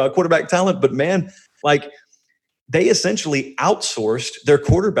quarterback talent. But man, like, they essentially outsourced their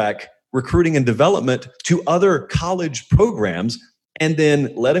quarterback recruiting and development to other college programs, and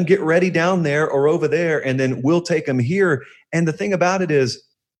then let them get ready down there or over there, and then we'll take them here. And the thing about it is,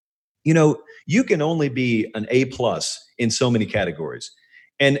 you can only be an A+ in so many categories.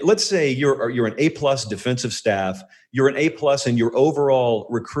 And let's say you're an A+ defensive staff, you're an A+ in your overall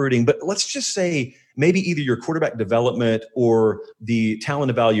recruiting, but let's just say maybe either your quarterback development or the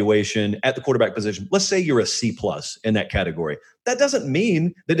talent evaluation at the quarterback position. Let's say you're a C+ in that category. That doesn't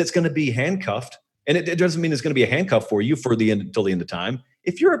mean that it's going to be handcuffed, and it doesn't mean it's going to be a handcuff for you for the end until the end of time.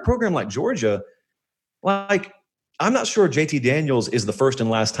 If you're a program like Georgia, like, I'm not sure JT Daniels is the first and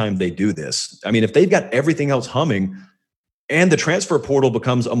last time they do this. I mean, if they've got everything else humming, and the transfer portal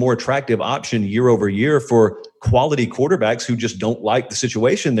becomes a more attractive option year over year for quality quarterbacks who just don't like the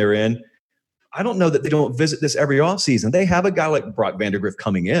situation they're in, I don't know that they don't visit this every offseason. They have a guy like Brock Vandagriff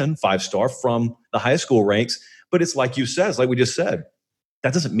coming in, 5-star from the high school ranks, but it's like you said, it's like we just said,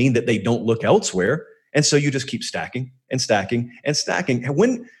 that doesn't mean that they don't look elsewhere. And so you just keep stacking and stacking and stacking. And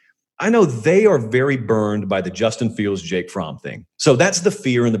when I know they are very burned by the Justin Fields, Jake Fromm thing. So that's the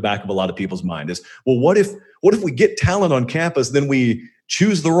fear in the back of a lot of people's mind is, well, what if we get talent on campus, then we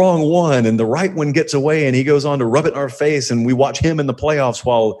choose the wrong one and the right one gets away and he goes on to rub it in our face and we watch him in the playoffs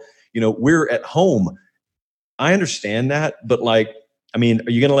while, we're at home. I understand that, but are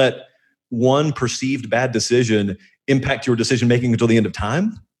you going to let one perceived bad decision impact your decision-making until the end of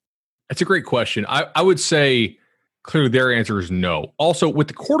time? That's a great question. I would say clearly their answer is no. Also, with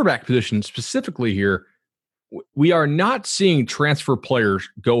the quarterback position specifically here, we are not seeing transfer players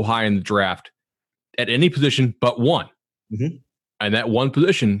go high in the draft at any position but one. Mm-hmm. And that one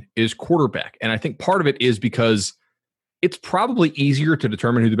position is quarterback. And I think part of it is because it's probably easier to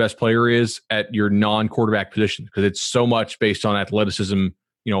determine who the best player is at your non-quarterback position because it's so much based on athleticism,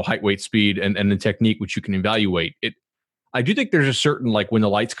 height, weight, speed, and the technique, which you can evaluate. I do think there's a certain, when the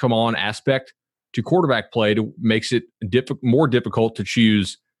lights come on aspect to quarterback play to makes it more difficult to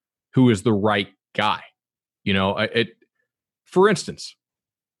choose who is the right guy. For instance,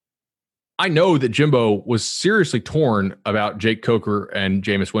 I know that Jimbo was seriously torn about Jake Coker and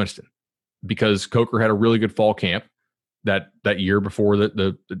Jameis Winston because Coker had a really good fall camp that year before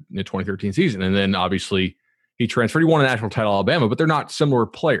the 2013 season. And then obviously he transferred. He won a national title at Alabama, but they're not similar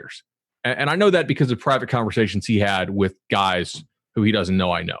players. And I know that because of private conversations he had with guys who he doesn't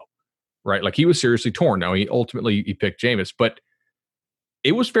know I know, right? He was seriously torn. Now, he picked Jameis, but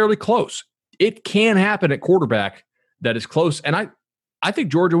it was fairly close. It can happen at quarterback that is close. And I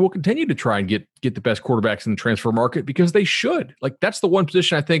think Georgia will continue to try and get the best quarterbacks in the transfer market because they should. That's the one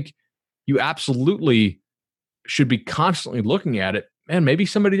position I think you absolutely should be constantly looking at it. Man, maybe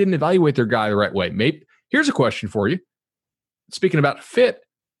somebody didn't evaluate their guy the right way. Maybe. Here's a question for you. Speaking about fit,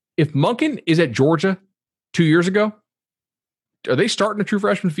 if Monken is at Georgia 2 years ago, are they starting a true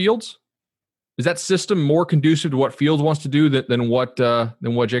freshman Fields? Is that system more conducive to what Fields wants to do than what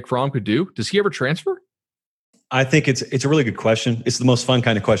Jake Fromm could do? Does he ever transfer? I think it's a really good question. It's the most fun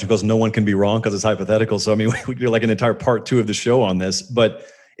kind of question because no one can be wrong because it's hypothetical. So, we do an entire part 2 of the show on this, but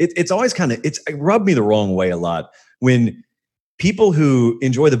it's always it rubbed me the wrong way a lot when people who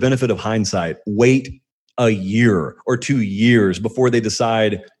enjoy the benefit of hindsight wait a year or 2 years before they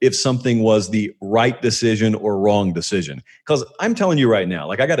decide if something was the right decision or wrong decision. Because I'm telling you right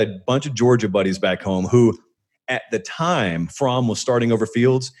now, I got a bunch of Georgia buddies back home who at the time Fromm was starting over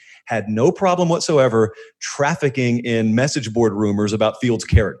Fields had no problem whatsoever trafficking in message board rumors about Fields'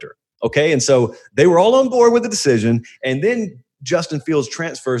 character. Okay. And so they were all on board with the decision. And then Justin Fields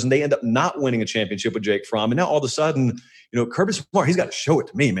transfers and they end up not winning a championship with Jake Fromm. And now all of a sudden, Kirby Smart, he's got to show it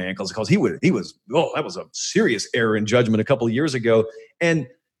to me, man, because that was a serious error in judgment a couple of years ago. And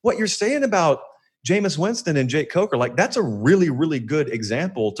what you're saying about Jameis Winston and Jake Coker, that's a really, really good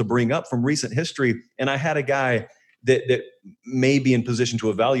example to bring up from recent history. And I had a guy that may be in position to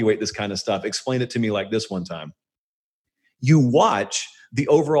evaluate this kind of stuff explain it to me like this one time. You watch the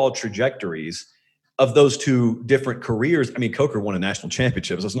overall trajectories of those two different careers. Coker won a national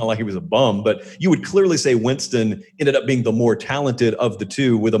championship, so it's not like he was a bum, but you would clearly say Winston ended up being the more talented of the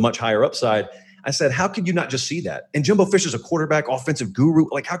two with a much higher upside. I said, how could you not just see that? And Jimbo Fisher's a quarterback, offensive guru.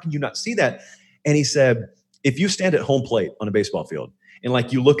 How can you not see that? And he said, if you stand at home plate on a baseball field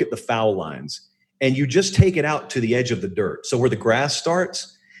and you look at the foul lines and you just take it out to the edge of the dirt, so where the grass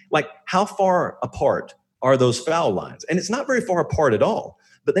starts, how far apart are those foul lines? And it's not very far apart at all.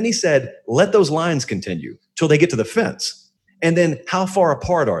 But then he said, let those lines continue till they get to the fence. And then how far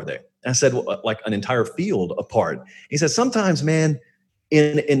apart are they? And I said, well, an entire field apart. He said, sometimes, man,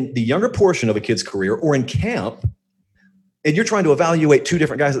 in the younger portion of a kid's career or in camp, and you're trying to evaluate two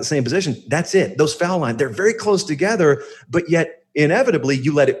different guys at the same position, that's it. Those foul lines, they're very close together, but yet inevitably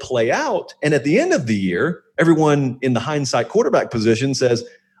you let it play out. And at the end of the year, everyone in the hindsight quarterback position says,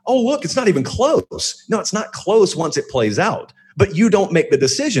 oh, look, it's not even close. No, it's not close once it plays out. But you don't make the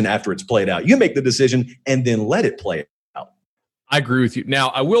decision after it's played out. You make the decision and then let it play out. I agree with you. Now,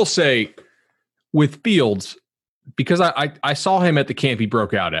 I will say with Fields, because I saw him at the camp he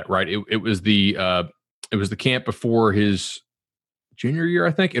broke out at, right? It was the camp before his junior year,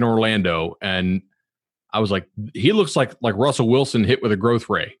 I think, in Orlando. And I was like, he looks like Russell Wilson hit with a growth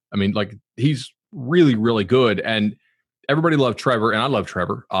ray. I mean, like, he's really, really good. And everybody loved Trevor, and I love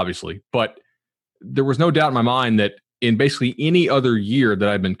Trevor, obviously. But there was no doubt in my mind that in basically any other year that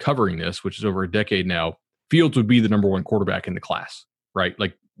I've been covering this, which is over a decade now, Fields would be the number one quarterback in the class, right?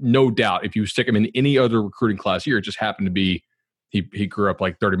 Like, no doubt. If you stick him in any other recruiting class year, it just happened to be he grew up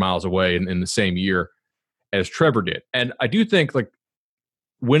like 30 miles away in the same year as Trevor did. And I do think, like,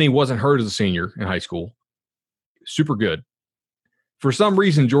 when he wasn't hurt as a senior in high school, super good. For some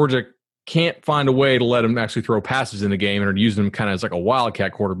reason, Georgia can't find a way to let him actually throw passes in the game and are using him kind of as like a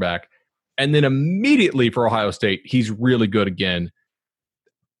wildcat quarterback. And then immediately for Ohio State, he's really good again.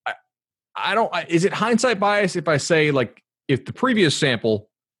 Is it hindsight bias if I say, like, if the previous sample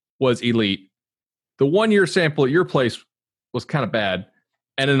was elite, the 1 year sample at your place was kind of bad,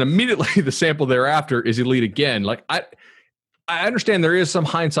 and then immediately the sample thereafter is elite again? Like, I understand there is some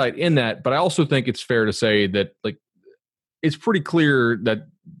hindsight in that, but I also think it's fair to say that, like, it's pretty clear that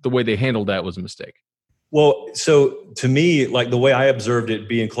the way they handled that was a mistake. Well, so to me, like, the way I observed it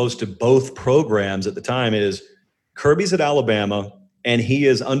being close to both programs at the time is Kirby's at Alabama, and he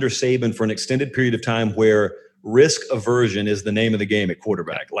is under Saban for an extended period of time where risk aversion is the name of the game at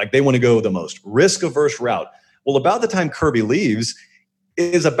quarterback. Like, they want to go the most risk averse route. Well, about the time Kirby leaves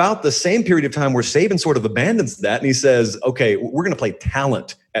is about the same period of time where Saban sort of abandons that, and he says, okay, we're going to play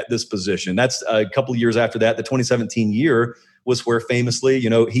talent at this position. That's a couple of years after that. The 2017 year was where famously,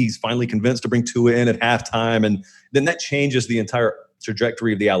 he's finally convinced to bring Tua in at halftime. And then that changes the entire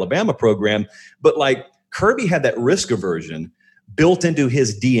trajectory of the Alabama program. But, like, Kirby had that risk aversion built into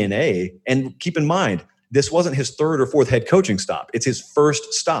his DNA. And keep in mind, this wasn't his third or fourth head coaching stop. It's his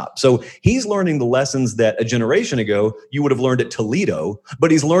first stop. So he's learning the lessons that a generation ago you would have learned at Toledo,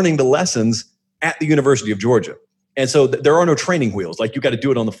 but he's learning the lessons at the University of Georgia. And so there are no training wheels. Like, you got to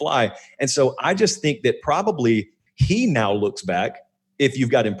do it on the fly. And so I just think that probably he now looks back, if you've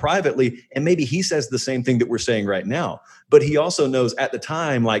got him privately, and maybe he says the same thing that we're saying right now. But he also knows at the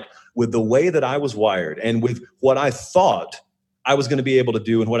time, like, with the way that I was wired and with what I thought I was going to be able to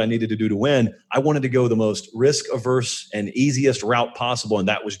do and what I needed to do to win, I wanted to go the most risk-averse and easiest route possible, and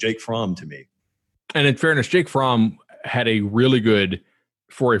that was Jake Fromm to me. And in fairness, Jake Fromm had a really good,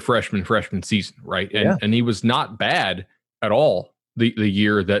 for a freshman season, right? And he was not bad at all the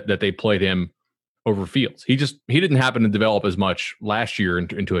year that they played him over Fields. He didn't happen to develop as much last year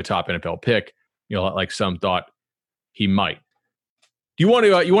into a top NFL pick, like some thought he might. Do you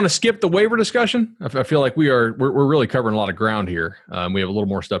want to skip the waiver discussion? I feel like we're really covering a lot of ground here. We have a little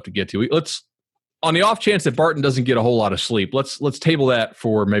more stuff to get to. Let's, on the off chance that Barton doesn't get a whole lot of sleep, let's table that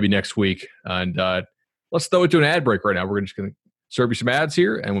for maybe next week, and let's throw it to an ad break right now. We're just going to serve you some ads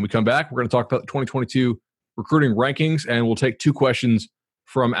here, and when we come back, we're going to talk about the 2022 recruiting rankings, and we'll take 2 questions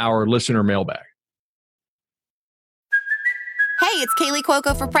from our listener mailbag. Hey, it's Kaylee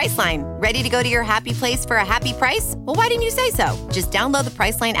Cuoco for Priceline. Ready to go to your happy place for a happy price? Well, why didn't you say so? Just download the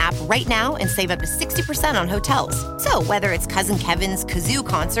Priceline app right now and save up to 60% on hotels. So whether it's Cousin Kevin's Kazoo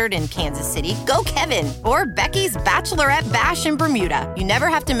Concert in Kansas City, go Kevin, or Becky's Bachelorette Bash in Bermuda, you never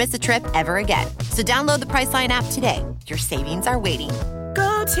have to miss a trip ever again. So download the Priceline app today. Your savings are waiting.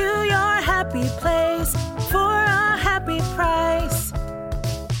 Go to your happy place for a happy price.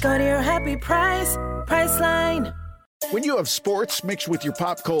 Go to your happy price, Priceline. When you have sports mixed with your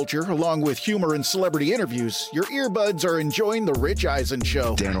pop culture, along with humor and celebrity interviews, your earbuds are enjoying The Rich Eisen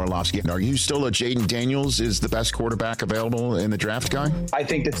Show. Dan Orlovsky, are you still a Jaden Daniels is the best quarterback available in the draft guy? I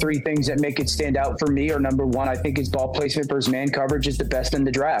think the 3 things that make it stand out for me are, number 1, I think his ball placement versus man coverage is the best in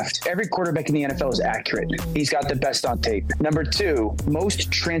the draft. Every quarterback in the NFL is accurate. He's got the best on tape. Number 2,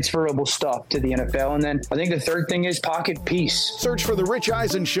 most transferable stuff to the NFL. And then I think the 3rd thing is pocket peace. Search for The Rich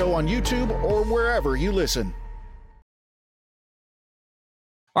Eisen Show on YouTube or wherever you listen.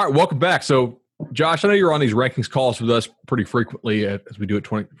 All right, welcome back. So, Josh, I know you're on these rankings calls with us pretty frequently as we do at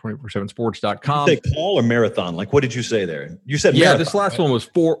 247sports.com. Did you say call or marathon? Like, what did you say there? You said marathon. marathon, This last one was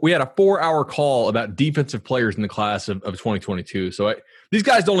 4. We had a 4-hour call about defensive players in the class of 2022. So these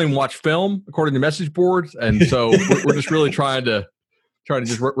guys don't even watch film, according to message boards, and so we're just really trying to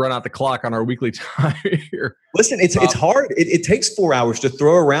just run out the clock on our weekly time here. Listen, it's hard. It takes 4 hours to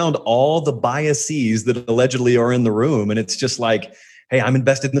throw around all the biases that allegedly are in the room, and it's just like, hey, I'm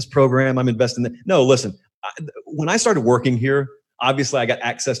invested in this program. I'm invested in that. No, listen, when I started working here, obviously I got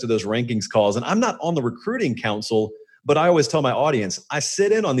access to those rankings calls, and I'm not on the recruiting council, But I always tell my audience, I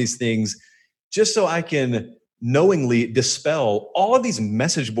sit in on these things just so I can knowingly dispel all of these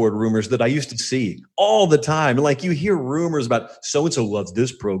message board rumors that I used to see all the time. Like, you hear rumors about so-and-so loves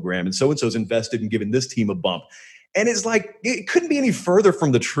this program and so-and-so's invested in giving this team a bump. And it's like, it couldn't be any further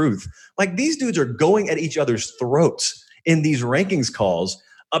from the truth. Like, these dudes are going at each other's throats in these rankings calls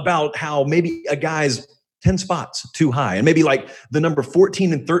about how maybe a guy's 10 spots too high. And maybe like the number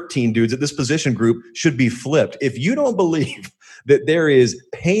 14 and 13 dudes at this position group should be flipped. If you don't believe that there is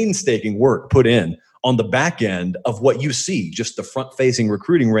painstaking work put in on the back end of what you see, just the front-facing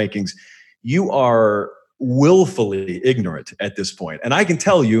recruiting rankings, you are willfully ignorant at this point. And I can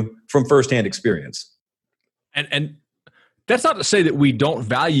tell you from firsthand experience. And that's not to say that we don't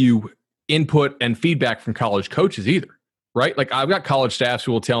value input and feedback from college coaches either, right? Like, I've got college staffs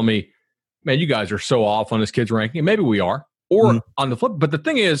who will tell me, man, you guys are so off on this kid's ranking. And maybe we are. Or on the flip. But the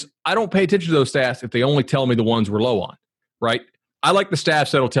thing is, I don't pay attention to those stats if they only tell me the ones we're low on, right? I like the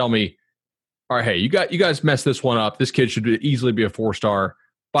staffs that'll tell me, all right, hey, you guys messed this one up. This kid should easily be a 4-star.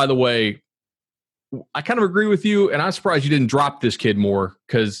 By the way, I kind of agree with you, and I'm surprised you didn't drop this kid more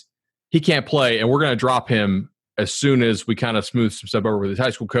because he can't play, and we're going to drop him as soon as we kind of smooth some stuff over with his high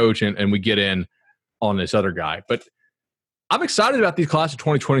school coach and we get in on this other guy. But I'm excited about these class of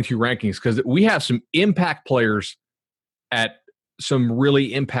 2022 rankings because we have some impact players at some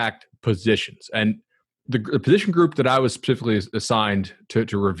really impact positions. And the position group that I was specifically assigned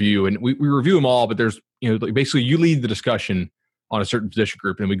to review, and we review them all, but there's, basically you lead the discussion on a certain position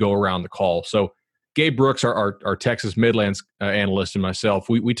group and we go around the call. So Gabe Brooks, our Texas Midlands analyst, and myself,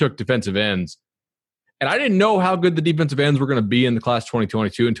 we took defensive ends. And I didn't know how good the defensive ends were going to be in the class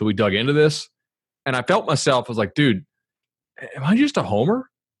 2022 until we dug into this. And I felt myself, I was like, dude, am I just a homer?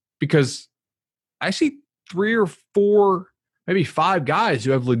 Because I see 3 or 4, maybe 5 guys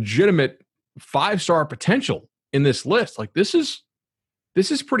who have legitimate 5-star potential in this list. Like, this is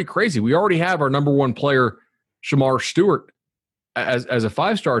pretty crazy. We already have our number 1 player, Shamar Stewart, as a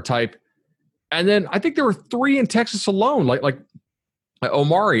 5-star type. And then I think there were 3 in Texas alone, like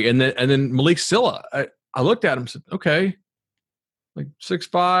Omari and then Malik Silla. I looked at him and said, okay, like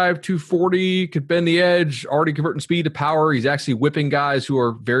 6'5", 240, could bend the edge, already converting speed to power. He's actually whipping guys who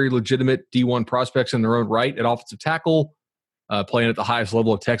are very legitimate D1 prospects in their own right at offensive tackle, playing at the highest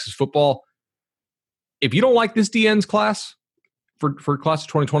level of Texas football. If you don't like this DN's class for class of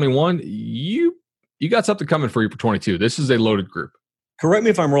 2021, you got something coming for you for 22. This is a loaded group. Correct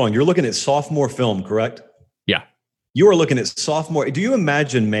me if I'm wrong. You're looking at sophomore film, correct? Yeah. You are looking at sophomore. Do you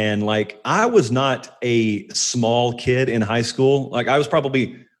imagine, man, like, I was not a small kid in high school. Like, I was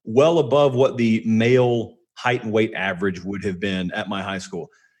probably well above what the male height and weight average would have been at my high school.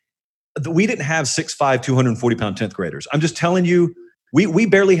 We didn't have 6'5", 240-pound 10th graders. I'm just telling you, we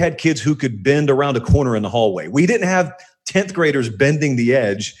barely had kids who could bend around a corner in the hallway. We didn't have 10th graders bending the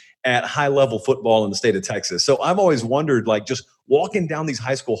edge at high-level football in the state of Texas. So I've always wondered, like, just walking down these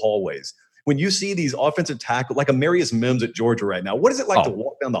high school hallways, when you see these offensive tackle, like a Marius Mims at Georgia right now, what is it like to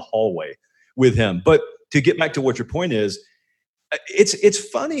walk down the hallway with him? But to get back to what your point is, it's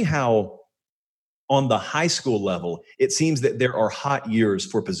funny how on the high school level, it seems that there are hot years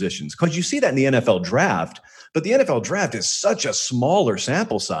for positions, because you see that in the NFL draft, but the NFL draft is such a smaller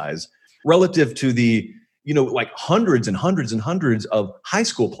sample size relative to the, like hundreds and hundreds and hundreds of high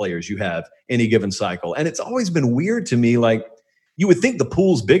school players you have any given cycle. And it's always been weird to me, like, you would think the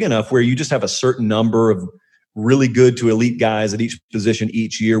pool's big enough where you just have a certain number of really good to elite guys at each position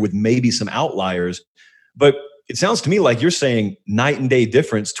each year with maybe some outliers. But it sounds to me like you're saying night and day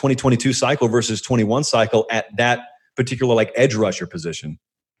difference, 2022 cycle versus 21 cycle at that particular, like, edge rusher position.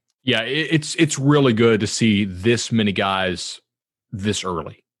 Yeah, it's really good to see this many guys this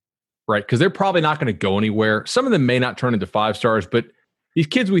early, right? Because they're probably not going to go anywhere. Some of them may not turn into 5-stars, but these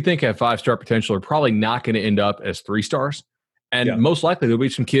kids we think have 5-star potential are probably not going to end up as 3-stars. And most likely there'll be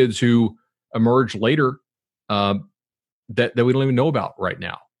some kids who emerge later that we don't even know about right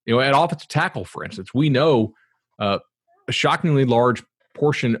now. At offensive tackle, for instance, we know a shockingly large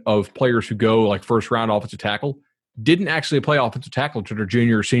portion of players who go like first-round offensive tackle didn't actually play offensive tackle until their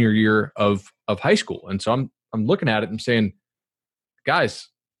junior or senior year of high school. And so I'm looking at it and saying, guys,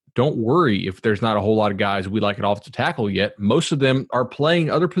 don't worry if there's not a whole lot of guys we like at offensive tackle yet. Most of them are playing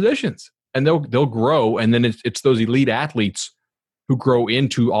other positions, and they'll grow. And then it's those elite athletes who grow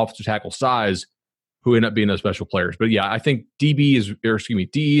into offensive tackle size who end up being those special players. But yeah, I think DE is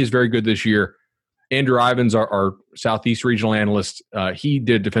very good this year. Andrew Ivins, our Southeast regional analyst, he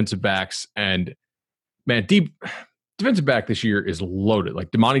did defensive backs, and man, defensive back this year is loaded.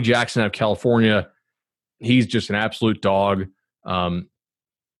 Like Damani Jackson out of California, he's just an absolute dog.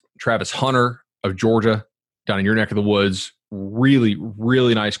 Travis Hunter of Georgia down in your neck of the woods. Really,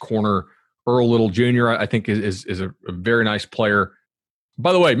 really nice corner. Earl Little Jr., I think, is a very nice player.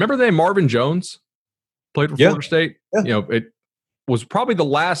 By the way, remember the name Marvin Jones? Played for Florida State? Yeah. It was probably the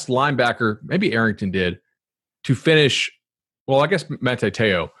last linebacker, maybe Arrington did, to finish, well, I guess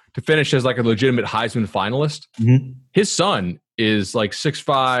Mateteo, to finish as like a legitimate Heisman finalist. Mm-hmm. His son is like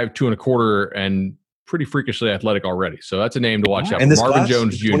 6'5", 2 1/4, and pretty freakishly athletic already. So that's a name to watch out. And this Marvin class,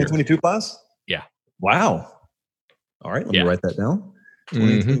 Jones Jr. 2022 class? Yeah. Wow. All right, let me write that down.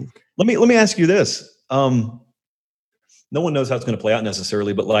 Mm-hmm. Let me ask you this. No one knows how it's going to play out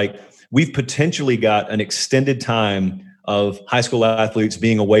necessarily, but like we've potentially got an extended time of high school athletes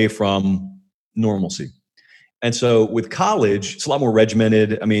being away from normalcy. And so with college, it's a lot more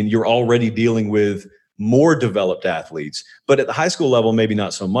regimented. I mean, you're already dealing with more developed athletes, but at the high school level, maybe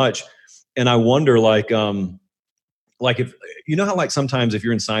not so much. And I wonder, like if, you know how like sometimes if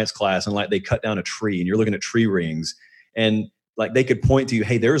you're in science class and like they cut down a tree and you're looking at tree rings and like they could point to you,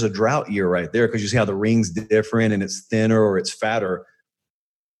 hey, there's a drought year right there because you see how the ring's different and it's thinner or it's fatter.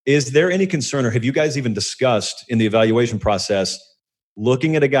 Is there any concern, or have you guys even discussed in the evaluation process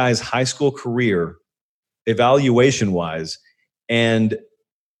looking at a guy's high school career evaluation-wise and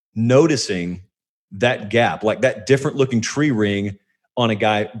noticing that gap, like that different looking tree ring on a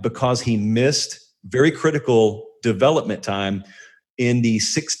guy because he missed very critical development time in the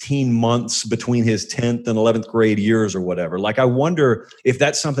 16 months between his 10th and 11th grade years or whatever? Like, I wonder if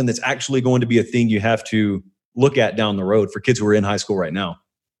that's something that's actually going to be a thing you have to look at down the road for kids who are in high school right now.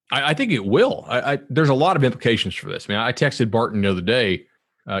 I think it will. There's a lot of implications for this. I mean, I texted Barton the other day,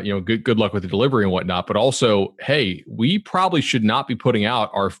 good luck with the delivery and whatnot, but also, hey, we probably should not be putting out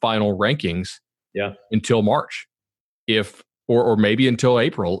our final rankings until March, or maybe until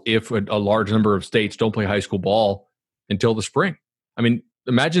April, if a large number of states don't play high school ball until the spring. I mean,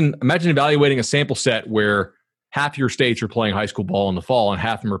 imagine evaluating a sample set where half your states are playing high school ball in the fall and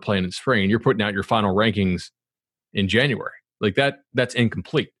half of them are playing in the spring, and you're putting out your final rankings in January. Like that's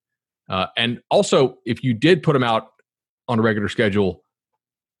incomplete. And also, if you did put them out on a regular schedule,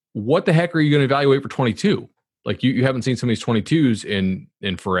 what the heck are you going to evaluate for 22? Like you haven't seen some of these 22s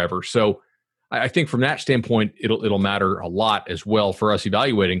in forever. So I think from that standpoint, it'll matter a lot as well for us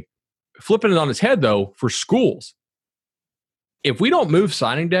evaluating. Flipping it on its head, though, for schools, if we don't move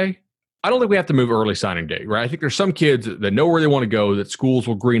signing day, I don't think we have to move early signing day, right? I think there's some kids that know where they want to go that schools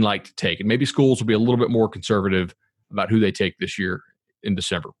will green light to take, and maybe schools will be a little bit more conservative about who they take this year in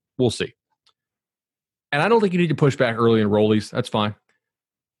December. We'll see. And I don't think you need to push back early enrollees. That's fine.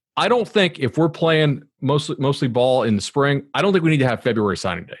 I don't think if we're playing mostly ball in the spring, I don't think we need to have February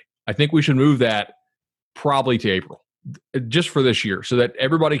signing day. I think we should move that probably to April, just for this year, so that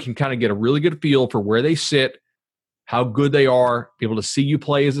everybody can kind of get a really good feel for where they sit, how good they are, be able to see you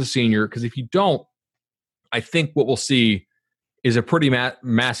play as a senior. Because if you don't, I think what we'll see is a pretty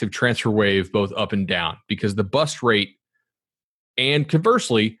massive transfer wave, both up and down, because the bust rate and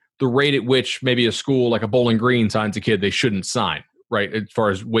conversely, the rate at which maybe a school like a Bowling Green signs a kid they shouldn't sign, right? As far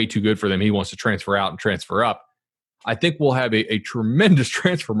as way too good for them, he wants to transfer out and transfer up. I think we'll have a tremendous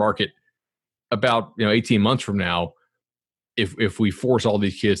transfer market about 18 months from now if we force all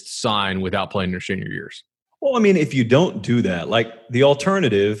these kids to sign without playing their senior years. Well, I mean, if you don't do that, like the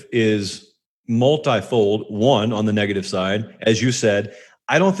alternative is multifold. One, on the negative side, as you said,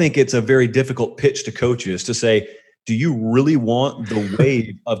 I don't think it's a very difficult pitch to coaches to say, do you really want the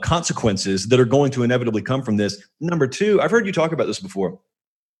wave of consequences that are going to inevitably come from this? Number two, I've heard you talk about this before.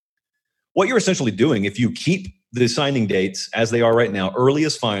 What you're essentially doing, if you keep the signing dates as they are right now, early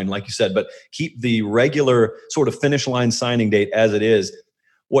is fine, like you said, but keep the regular sort of finish line signing date as it is.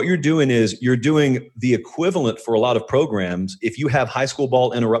 What you're doing is you're doing the equivalent for a lot of programs if you have high school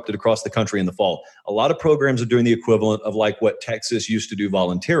ball interrupted across the country in the fall. A lot of programs are doing the equivalent of like what Texas used to do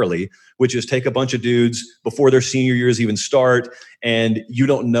voluntarily, which is take a bunch of dudes before their senior years even start, and you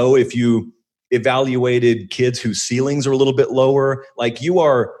don't know if you evaluated kids whose ceilings are a little bit lower. Like you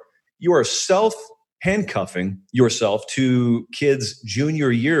are self-handcuffing yourself to kids'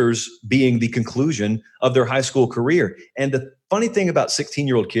 junior years being the conclusion of their high school career. And the funny thing about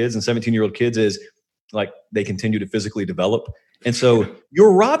 16-year-old kids and 17-year-old kids is like they continue to physically develop. And so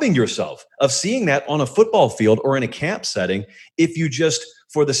you're robbing yourself of seeing that on a football field or in a camp setting if you just,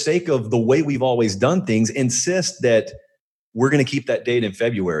 for the sake of the way we've always done things, insist that we're going to keep that date in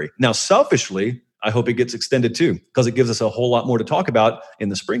February. Now, selfishly, I hope it gets extended too, because it gives us a whole lot more to talk about in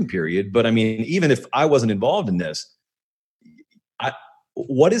the spring period. But I mean, even if I wasn't involved in this,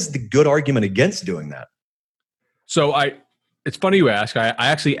 what is the good argument against doing that? So it's funny you ask. I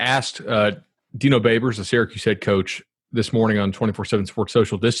actually asked Dino Babers, the Syracuse head coach, this morning on 24/7 Sports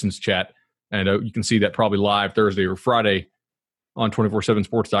Social Distance Chat, And you can see that probably live Thursday or Friday on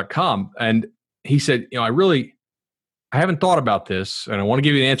 247sports.com. And he said, I haven't thought about this, and I want to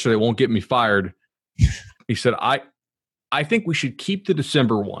give you an answer that won't get me fired. He said, I think we should keep the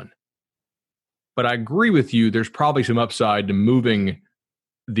December one. But I agree with you, there's probably some upside to moving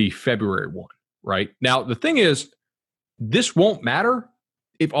the February one, right? Now, the thing is, this won't matter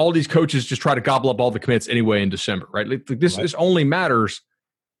if all these coaches just try to gobble up all the commits anyway in December, right? This only matters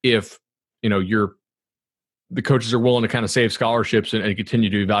if, the coaches are willing to kind of save scholarships and continue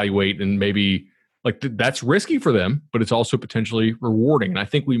to evaluate, and maybe that's risky for them, but it's also potentially rewarding. And I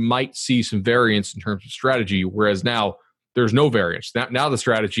think we might see some variance in terms of strategy, whereas now there's no variance. Now the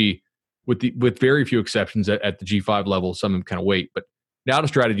strategy, with very few exceptions at the G5 level, some of them kind of wait, but now the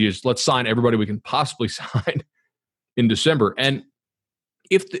strategy is let's sign everybody we can possibly sign in December. And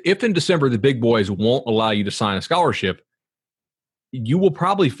if in December the big boys won't allow you to sign a scholarship, you will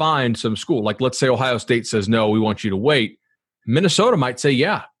probably find some school, like let's say Ohio State says, no, we want you to wait. Minnesota might say,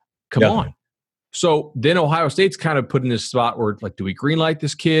 yeah, come on. So then Ohio State's kind of put in this spot where, do we greenlight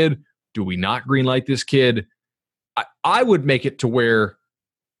this kid? Do we not greenlight this kid? I would make it to where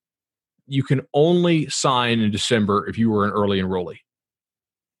you can only sign in December if you were an early enrollee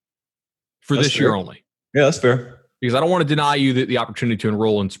for this year only. Yeah, that's fair. Because I don't want to deny you the opportunity to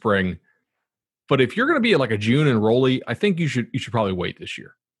enroll in spring. But if you're going to be like a June enrollee, I think you should probably wait this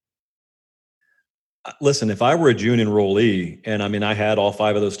year. Listen, if I were a June enrollee, and I had all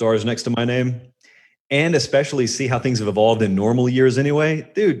 5 of those stars next to my name, and especially see how things have evolved in normal years anyway,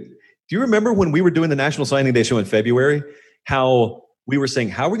 dude, do you remember when we were doing the National Signing Day show in February, how we were saying,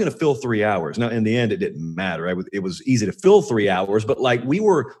 how are we going to fill 3 hours? Now, in the end, it didn't matter. Right? It was easy to fill 3 hours, but we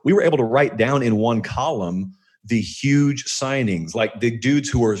were able to write down in one column the huge signings, like the dudes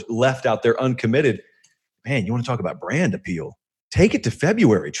who were left out there uncommitted. Man, you want to talk about brand appeal? Take it to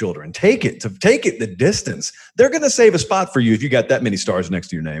February, children. Take it the distance. They're going to save a spot for you if you got that many stars next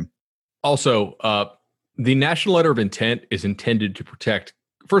to your name. Also, the National Letter of Intent is intended to protect.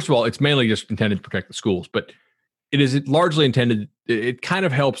 First of all, it's mainly just intended to protect the schools, but it is largely intended. It kind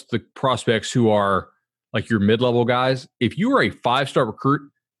of helps the prospects who are like your mid-level guys. If you are a 5-star recruit,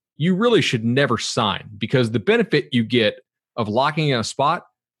 you really should never sign, because the benefit you get of locking in a spot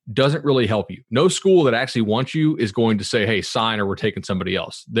doesn't really help you. No school that actually wants you is going to say, hey, sign or we're taking somebody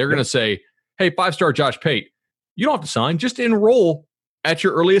else. They're going to say, hey, 5-star Josh Pate, you don't have to sign. Just enroll at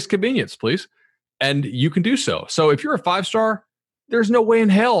your earliest convenience, please. And you can do so. So if you're a 5-star, there's no way in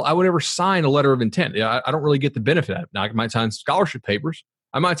hell I would ever sign a letter of intent. I don't really get the benefit of it. Now, I might sign scholarship papers.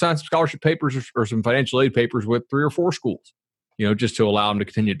 I might sign some scholarship papers or some financial aid papers with 3 or 4 schools, just to allow them to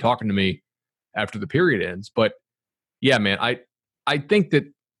continue talking to me after the period ends. But yeah, man, I think that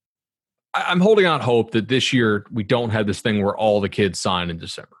I'm holding out hope that this year we don't have this thing where all the kids sign in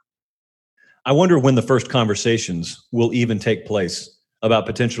December. I wonder when the first conversations will even take place about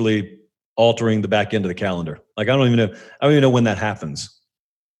potentially altering the back end of the calendar. I don't even know when that happens.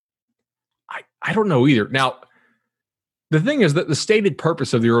 I don't know either. Now, the thing is that the stated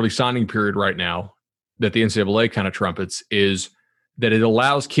purpose of the early signing period right now that the NCAA kind of trumpets is that it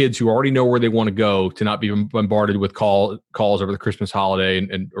allows kids who already know where they want to go to not be bombarded with calls over the Christmas holiday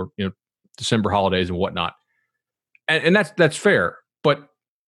or December holidays and whatnot. And that's fair. But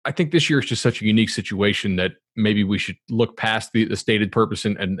I think this year is just such a unique situation that maybe we should look past the stated purpose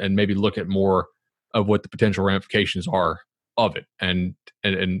and maybe look at more of what the potential ramifications are of it and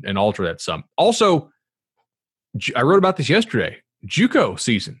alter that some. Also, I wrote about this yesterday. JUCO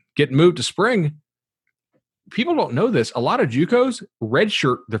season getting moved to spring. People don't know this. A lot of JUCOs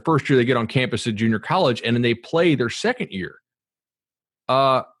redshirt the first year they get on campus at junior college, and then they play their second year.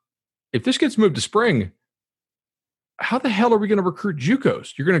 If this gets moved to spring, how the hell are we going to recruit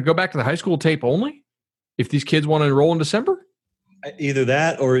JUCOs? You're going to go back to the high school tape only if these kids want to enroll in December? Either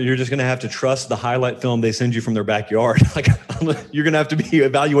that, or you're just going to have to trust the highlight film they send you from their backyard. You're going to have to be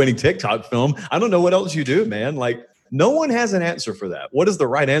evaluating TikTok film. I don't know what else you do, man. No one has an answer for that. What is the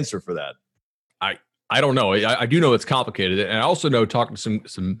right answer for that? I don't know. I do know it's complicated. And I also know, talking to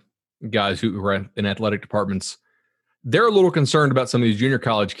some guys who are in athletic departments, they're a little concerned about some of these junior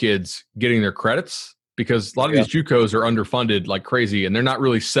college kids getting their credits, because a lot of these JUCOs are underfunded like crazy, and they're not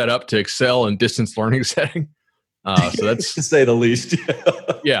really set up to excel in distance learning setting. So that's to say the least.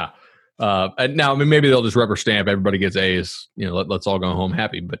 Yeah. And now, maybe they'll just rubber stamp everybody gets A's. Let's all go home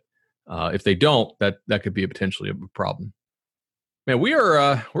happy. But if they don't, that could be potentially a problem. Man,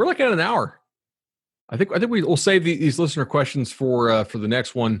 we're looking at an hour. I think we'll save these listener questions for the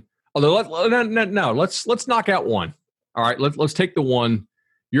next one. Although let's knock out one. All right, let's take the one.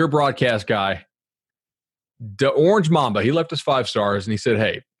 You're a broadcast guy. The Orange Mamba, he left us 5 stars, and he said,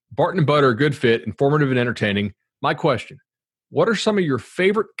 hey, Barton and Bud are a good fit, informative and entertaining. My question, what are some of your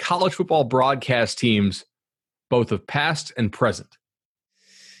favorite college football broadcast teams, both of past and present?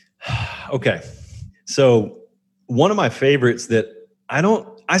 Okay. So one of my favorites that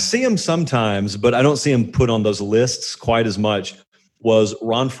I see him sometimes, but I don't see him put on those lists quite as much, was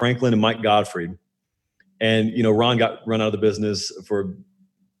Ron Franklin and Mike Gottfried. And, Ron got run out of the business for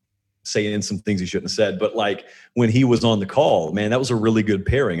saying some things he shouldn't have said. But like when he was on the call, man, that was a really good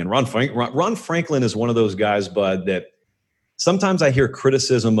pairing. And Ron Franklin is one of those guys, Bud, that sometimes I hear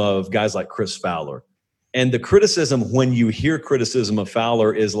criticism of guys like Chris Fowler. And the criticism, when you hear criticism of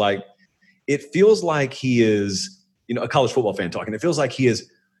Fowler, is like, it feels like he is, a college football fan talking. It feels like he is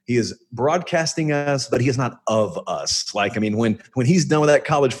broadcasting us, but he is not of us. Like, I mean, when he's done with that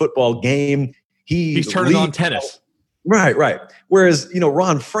college football game, he's turning on tennis. Right. Whereas,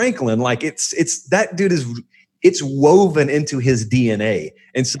 Ron Franklin, like it's that dude it's woven into his DNA.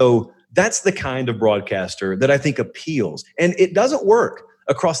 And so that's the kind of broadcaster that I think appeals. And it doesn't work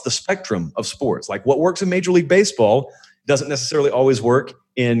across the spectrum of sports. Like what works in Major League Baseball doesn't necessarily always work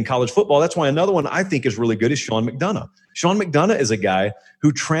in college football. That's why another one I think is really good is Sean McDonough. Sean McDonough is a guy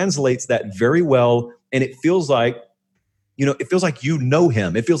who translates that very well. And it feels like, it feels like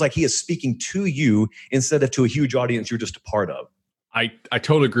him. It feels like he is speaking to you instead of to a huge audience you're just a part of. I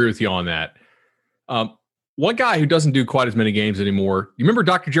totally agree with you on that. One guy who doesn't do quite as many games anymore. You remember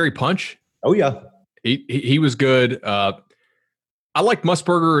Dr. Jerry Punch? Oh yeah, he was good. I like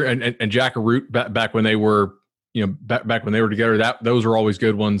Musburger and Jack Root back when they were back when they were together. Those are always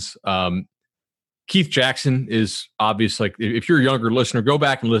good ones. Keith Jackson is obvious. Like if you're a younger listener, go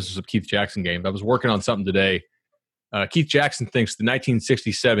back and listen to some Keith Jackson games. I was working on something today. Keith Jackson thinks the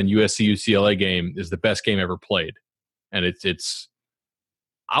 1967 USC-UCLA game is the best game ever played. And it's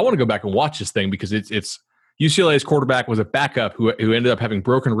I want to go back and watch this thing because it's UCLA's quarterback was a backup who ended up having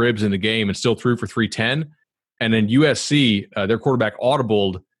broken ribs in the game and still threw for 310. And then USC, their quarterback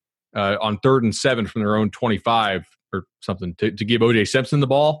audibled on 3rd and 7 from their own 25 or something to give O.J. Simpson the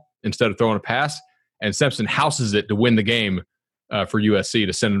ball instead of throwing a pass. And Simpson houses it to win the game for USC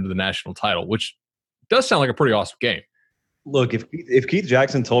to send them to the national title, which does sound like a pretty awesome game. Look, if Keith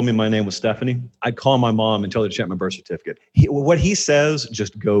Jackson told me my name was Stephanie, I'd call my mom and tell her to check my birth certificate. What he says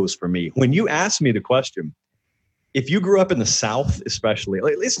just goes for me. When you ask me the question, if you grew up in the South, especially,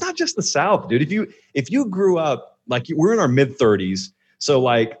 like, it's not just the South, dude. If you grew up, like we're in our mid-30s, so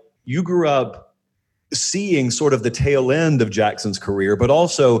like you grew up seeing sort of the tail end of Jackson's career, but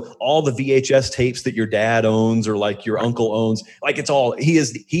also all the VHS tapes that your dad owns or like your uncle owns. Like it's all he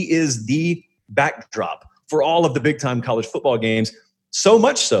is the backdrop for all of the big time college football games. So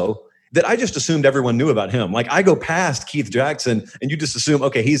much so that I just assumed everyone knew about him. Like I go past Keith Jackson and you just assume,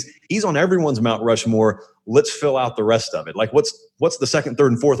 okay, he's on everyone's Mount Rushmore. Let's fill out the rest of it. Like what's the second,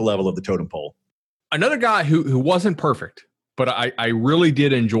 third, and fourth level of the totem pole? Another guy who wasn't perfect, but I really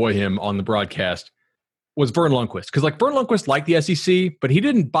did enjoy him on the broadcast was Vern Lundquist. Because like Vern Lundquist liked the SEC, but he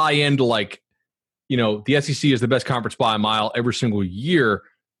didn't buy into like, the SEC is the best conference by a mile every single year.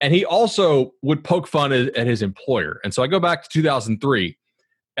 And he also would poke fun at his employer. And so I go back to 2003,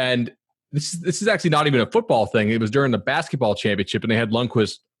 and this is actually not even a football thing. It was during the basketball championship, and they had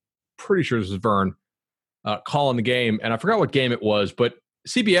Lundquist, pretty sure this was Vern, calling the game. And I forgot what game it was, but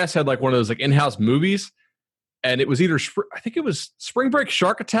CBS had like one of those like in-house movies, and it was either I think it was Spring Break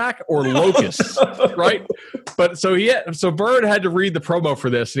Shark Attack or Locusts, right? But so Vern had to read the promo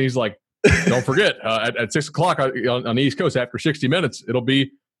for this, and he's like, "Don't forget, at 6:00 on the East Coast after 60 minutes, it'll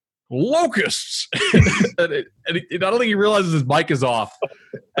be locusts." and I don't think he realizes his mic is off,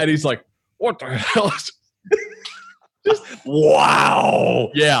 and he's like, "What the hell?" Just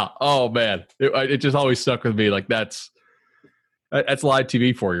wow, yeah. Oh man, it just always stuck with me. Like that's live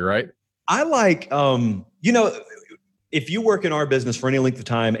TV for you, right? I like, if you work in our business for any length of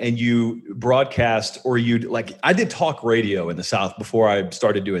time and you broadcast or I did talk radio in the South before I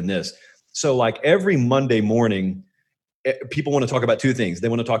started doing this. So like every Monday morning, people want to talk about two things. They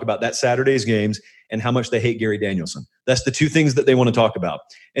want to talk about that Saturday's games and how much they hate Gary Danielson. That's the two things that they want to talk about.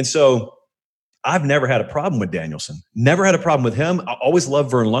 And so I've never had a problem with Danielson. Never had a problem with him. I always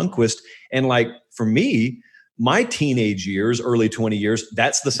loved Vern Lundquist. And like for me, my teenage years, early 20 years,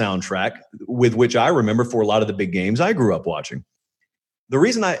 that's the soundtrack with which I remember for a lot of the big games I grew up watching. The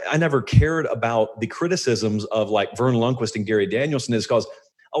reason I never cared about the criticisms of like Vern Lundquist and Gary Danielson is because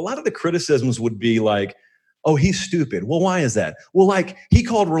a lot of the criticisms would be like, oh, he's stupid. Well, why is that? Well, like he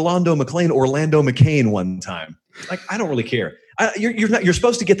called Rolando McClain Orlando McCain one time. Like, I don't really care. You're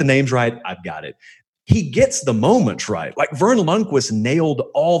supposed to get the names right. I've got it. He gets the moments right. Like Vern Lundquist nailed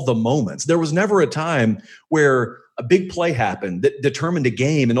all the moments. There was never a time where a big play happened that determined a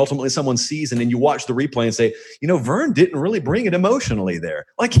game, and ultimately someone sees, and then you watch the replay and say, Vern didn't really bring it emotionally there.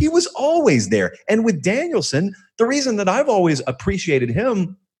 Like, he was always there. And with Danielson, the reason that I've always appreciated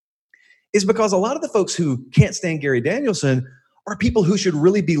him is because a lot of the folks who can't stand Gary Danielson are people who should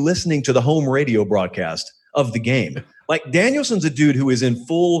really be listening to the home radio broadcast of the game. Like, Danielson's a dude who is in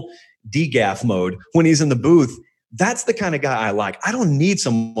full DGAF mode when he's in the booth. That's the kind of guy I like. I don't need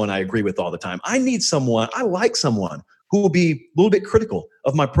someone I agree with all the time. I like someone who will be a little bit critical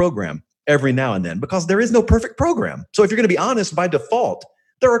of my program every now and then, because there is no perfect program. So if you're going to be honest, by default,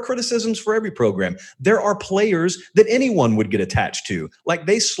 there are criticisms for every program. There are players that anyone would get attached to. Like,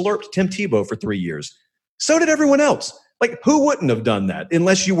 they slurped Tim Tebow for 3 years. So did everyone else. Like, who wouldn't have done that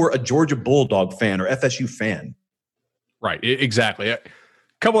unless you were a Georgia Bulldog fan or FSU fan? Right, exactly. A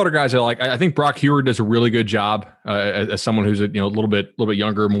couple other guys I like. I think Brock Huard does a really good job as someone who's a little bit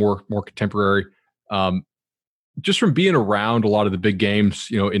younger, more contemporary. Just from being around a lot of the big games,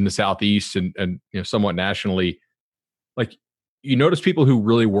 in the Southeast and somewhat nationally, like, you notice people who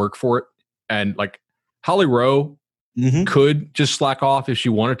really work for it, and like Holly Rowe could just slack off if she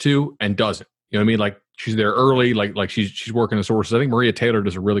wanted to and doesn't. You know what I mean? Like, she's there early, like she's working the sources. I think Maria Taylor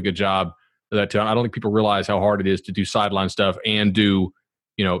does a really good job of that too. I don't think people realize how hard it is to do sideline stuff and do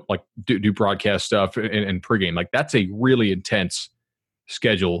broadcast stuff and pregame. Like, that's a really intense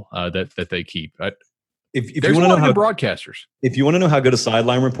schedule that they keep. If you want to know how broadcasters, if you want to know how good a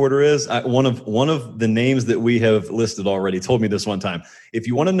sideline reporter is, one of the names that we have listed already told me this one time. If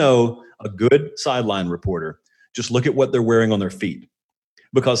you want to know a good sideline reporter, just look at what they're wearing on their feet,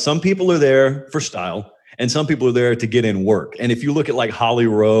 because some people are there for style and some people are there to get in work. And if you look at like Holly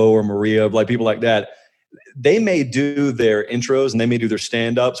Rowe or Maria, like people like that, they may do their intros and they may do their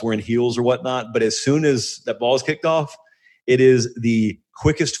stand-ups wearing heels or whatnot, but as soon as that ball is kicked off, it is the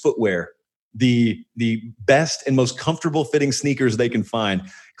quickest footwear, the best and most comfortable fitting sneakers they can find.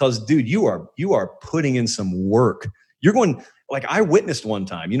 Because, dude, you are putting in some work. You're going, like, I witnessed one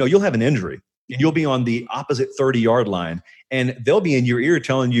time, you'll have an injury and you'll be on the opposite 30-yard line, and they'll be in your ear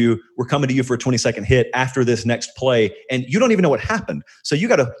telling you, we're coming to you for a 20-second hit after this next play. And you don't even know what happened. So you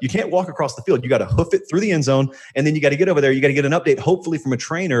can't walk across the field. You got to hoof it through the end zone. And then you got to get over there. You got to get an update, hopefully from a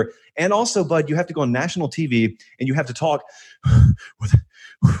trainer. And also, Bud, you have to go on national TV and you have to talk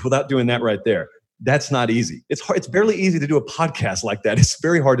without doing that right there. That's not easy. It's hard. It's barely easy to do a podcast like that. It's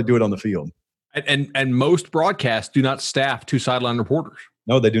very hard to do it on the field. And most broadcasts do not staff 2 sideline reporters.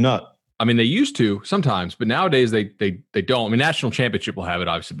 No, they do not. I mean, they used to sometimes, but nowadays they don't. I mean, national championship will have it,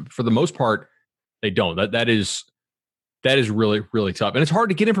 obviously, but for the most part, they don't. That is really, really tough, and it's hard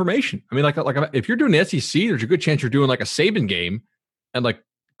to get information. I mean, like if you're doing the SEC, there's a good chance you're doing like a Saban game, and like,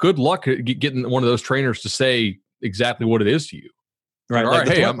 good luck getting one of those trainers to say exactly what it is to you. Right. All right.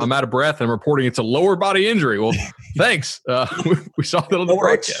 Hey, I'm out of breath. I'm reporting it's a lower body injury. Well, thanks. We saw that on the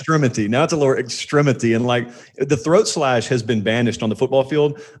lower extremity. Now it's a lower extremity. And like, the throat slash has been banished on the football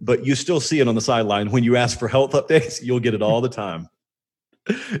field, but you still see it on the sideline. When you ask for health updates, you'll get it all the time.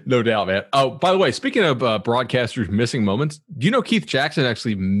 No doubt, man. Oh, by the way, speaking of broadcasters missing moments, do you know Keith Jackson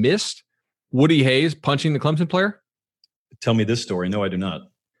actually missed Woody Hayes punching the Clemson player? Tell me this story. No, I do not.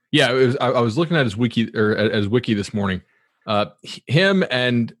 Yeah, I was looking at his wiki this morning. Him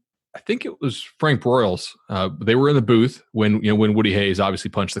and I think it was Frank Broyles. They were in the booth when Woody Hayes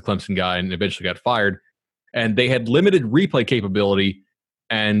obviously punched the Clemson guy and eventually got fired, and they had limited replay capability.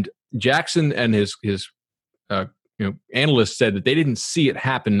 And Jackson and his analysts said that they didn't see it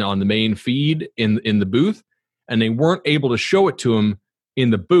happen on the main feed in the booth, and they weren't able to show it to him in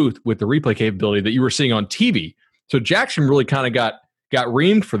the booth with the replay capability that you were seeing on TV. So Jackson really kind of got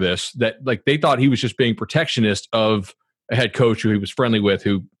reamed for this. That, like, they thought he was just being protectionist of a head coach who he was friendly with,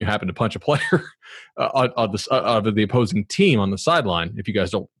 who happened to punch a player of the opposing team on the sideline. If you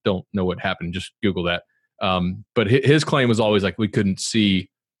guys don't know what happened, just Google that. But his claim was always like, we couldn't see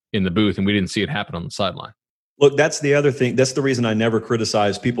in the booth and we didn't see it happen on the sideline. Look, that's the other thing. That's the reason I never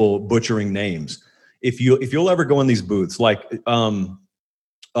criticize people butchering names. If you'll ever go in these booths, like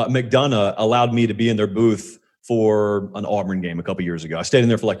McDonough allowed me to be in their booth for an Auburn game a couple years ago. I stayed in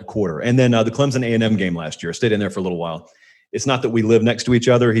there for like a quarter. And then the Clemson A&M game last year, I stayed in there for a little while. It's not that we live next to each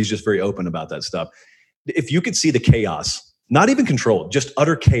other. He's just very open about that stuff. If you could see the chaos, not even controlled, just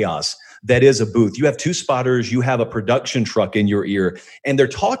utter chaos that is a booth. You have 2 spotters, you have a production truck in your ear, and they're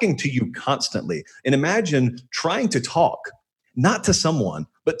talking to you constantly. And imagine trying to talk, not to someone,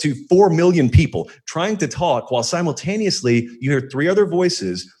 but to 4 million people, trying to talk while simultaneously you hear 3 other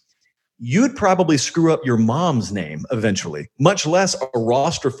voices. You'd probably screw up your mom's name eventually, much less a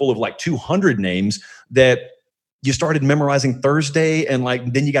roster full of like 200 names that you started memorizing Thursday, and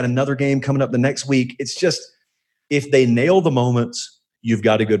like then you got another game coming up the next week. It's just, if they nail the moments, you've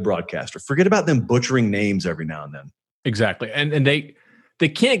got a good broadcaster. Forget about them butchering names every now and then. Exactly. And they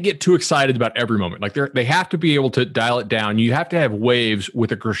can't get too excited about every moment. Like they have to be able to dial it down. You have to have waves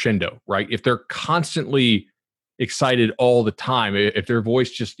with a crescendo, right? If they're constantly excited all the time, if their voice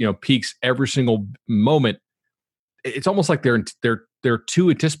just, peaks every single moment, it's almost like they're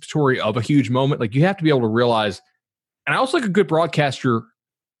too anticipatory of a huge moment. Like you have to be able to realize, and I also like a good broadcaster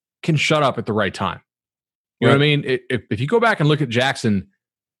can shut up at the right time. You know what I mean? If you go back and look at Jackson,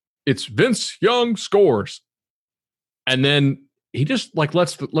 it's Vince Young scores. And then he just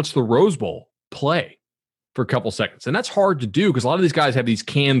lets the Rose Bowl play for a couple seconds. And that's hard to do because a lot of these guys have these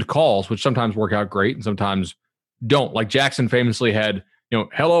canned calls, which sometimes work out great and sometimes don't. Like Jackson famously had,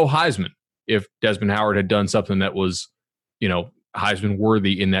 hello Heisman, if Desmond Howard had done something that was, Heisman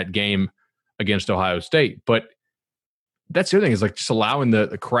worthy in that game against Ohio State. But that's the other thing is like just allowing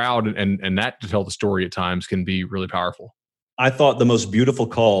the crowd and that to tell the story at times can be really powerful. I thought one of the most beautiful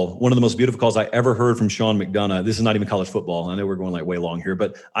calls I ever heard from Sean McDonough. This is not even college football. I know we're going way long here,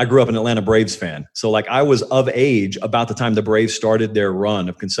 but I grew up an Atlanta Braves fan. So I was of age about the time the Braves started their run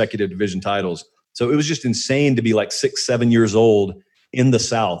of consecutive division titles. So it was just insane to be 6-7 years old in the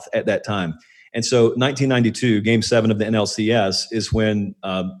South at that time. And so 1992, Game 7 of the NLCS is when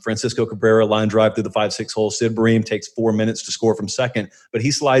Francisco Cabrera line drive through the 5-6 hole. Sid Bream takes 4 minutes to score from second, but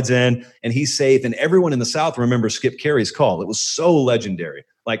he slides in and he's safe. And everyone in the South remembers Skip Carey's call. It was so legendary.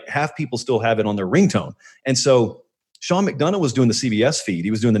 Half people still have it on their ringtone. And so Sean McDonough was doing the CBS feed.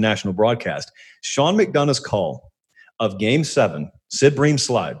 He was doing the national broadcast. Sean McDonough's call of Game 7, Sid Bream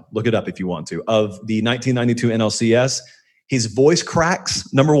slide, look it up if you want to, of the 1992 NLCS, his voice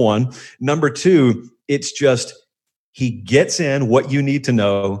cracks, number one. Number two, it's just he gets in what you need to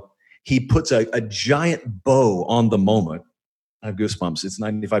know. He puts a giant bow on the moment. I have goosebumps. It's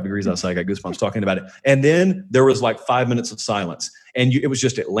 95 degrees outside. I got goosebumps talking about it. And then there was 5 minutes of silence. And it was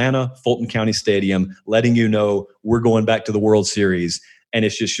just Atlanta, Fulton County Stadium, letting you know we're going back to the World Series. And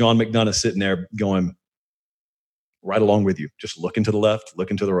it's just Sean McDonough sitting there going right along with you, just looking to the left,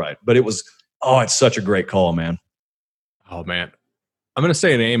 looking to the right. But it's such a great call, man. Oh, man. I'm going to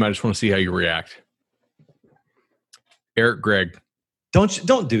say a name. I just want to see how you react. Eric Gregg.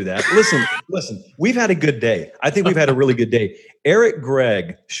 Don't do that. Listen. We've had a good day. I think we've had a really good day. Eric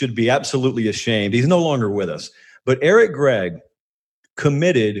Gregg should be absolutely ashamed. He's no longer with us. But Eric Gregg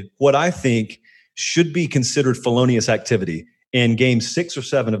committed what I think should be considered felonious activity in Game 6 or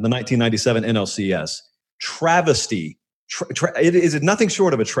 7 of the 1997 NLCS. Travesty. It is nothing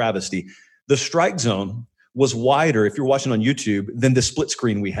short of a travesty. The strike zone was wider, if you're watching on YouTube, than the split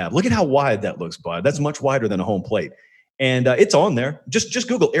screen we have. Look at how wide that looks, bud. That's much wider than a home plate. And it's on there. Just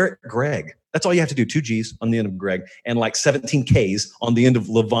Google Eric Gregg. That's all you have to do. 2 G's on the end of Gregg and 17 K's on the end of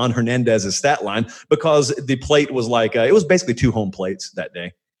Levon Hernandez's stat line, because the plate was it was basically 2 home plates that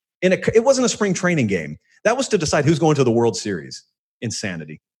day. It wasn't a spring training game. That was to decide who's going to the World Series.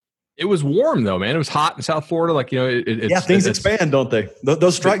 Insanity. It was warm though, man. It was hot in South Florida. Things expand, don't they?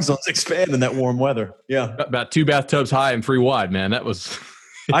 Those strike zones expand in that warm weather. Yeah, about 2 bathtubs high and 3 wide, man. That was.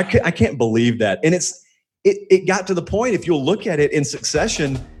 I can't believe that, and it got to the point. If you'll look at it in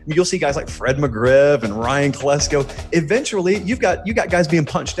succession, you'll see guys like Fred McGriff and Ryan Klesko. Eventually, you got guys being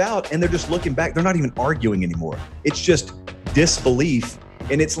punched out, and they're just looking back. They're not even arguing anymore. It's just disbelief,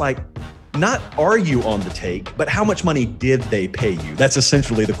 and it's not are you on the take, but how much money did they pay you? That's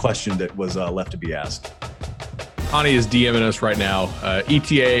essentially the question that was left to be asked. Hani is DMing us right now.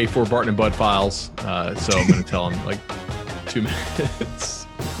 ETA for Barton and Bud files. So I'm going to tell him 2 minutes.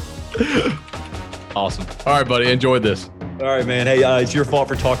 Awesome. All right, buddy. Enjoyed this. All right, man. Hey, it's your fault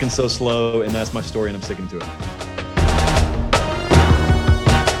for talking so slow, and that's my story, and I'm sticking to it.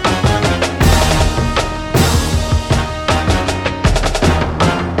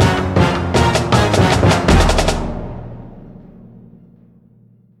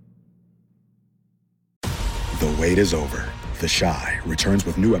 The wait is over. The Chi returns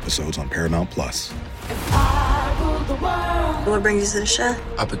with new episodes on Paramount+. What brings you to the Chi?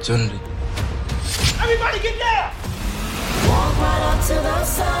 Opportunity. Everybody get down! Walk right up to the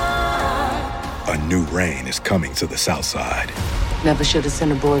side. A new reign is coming to the South Side. Never should have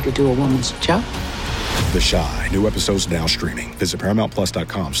sent a boy to do a woman's job. The Chi. New episodes now streaming. Visit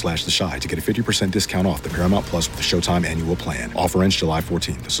ParamountPlus.com/The Chi to get a 50% discount off the Paramount Plus with the Showtime annual plan. Offer ends July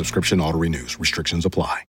 14th. The subscription auto-renews. Restrictions apply.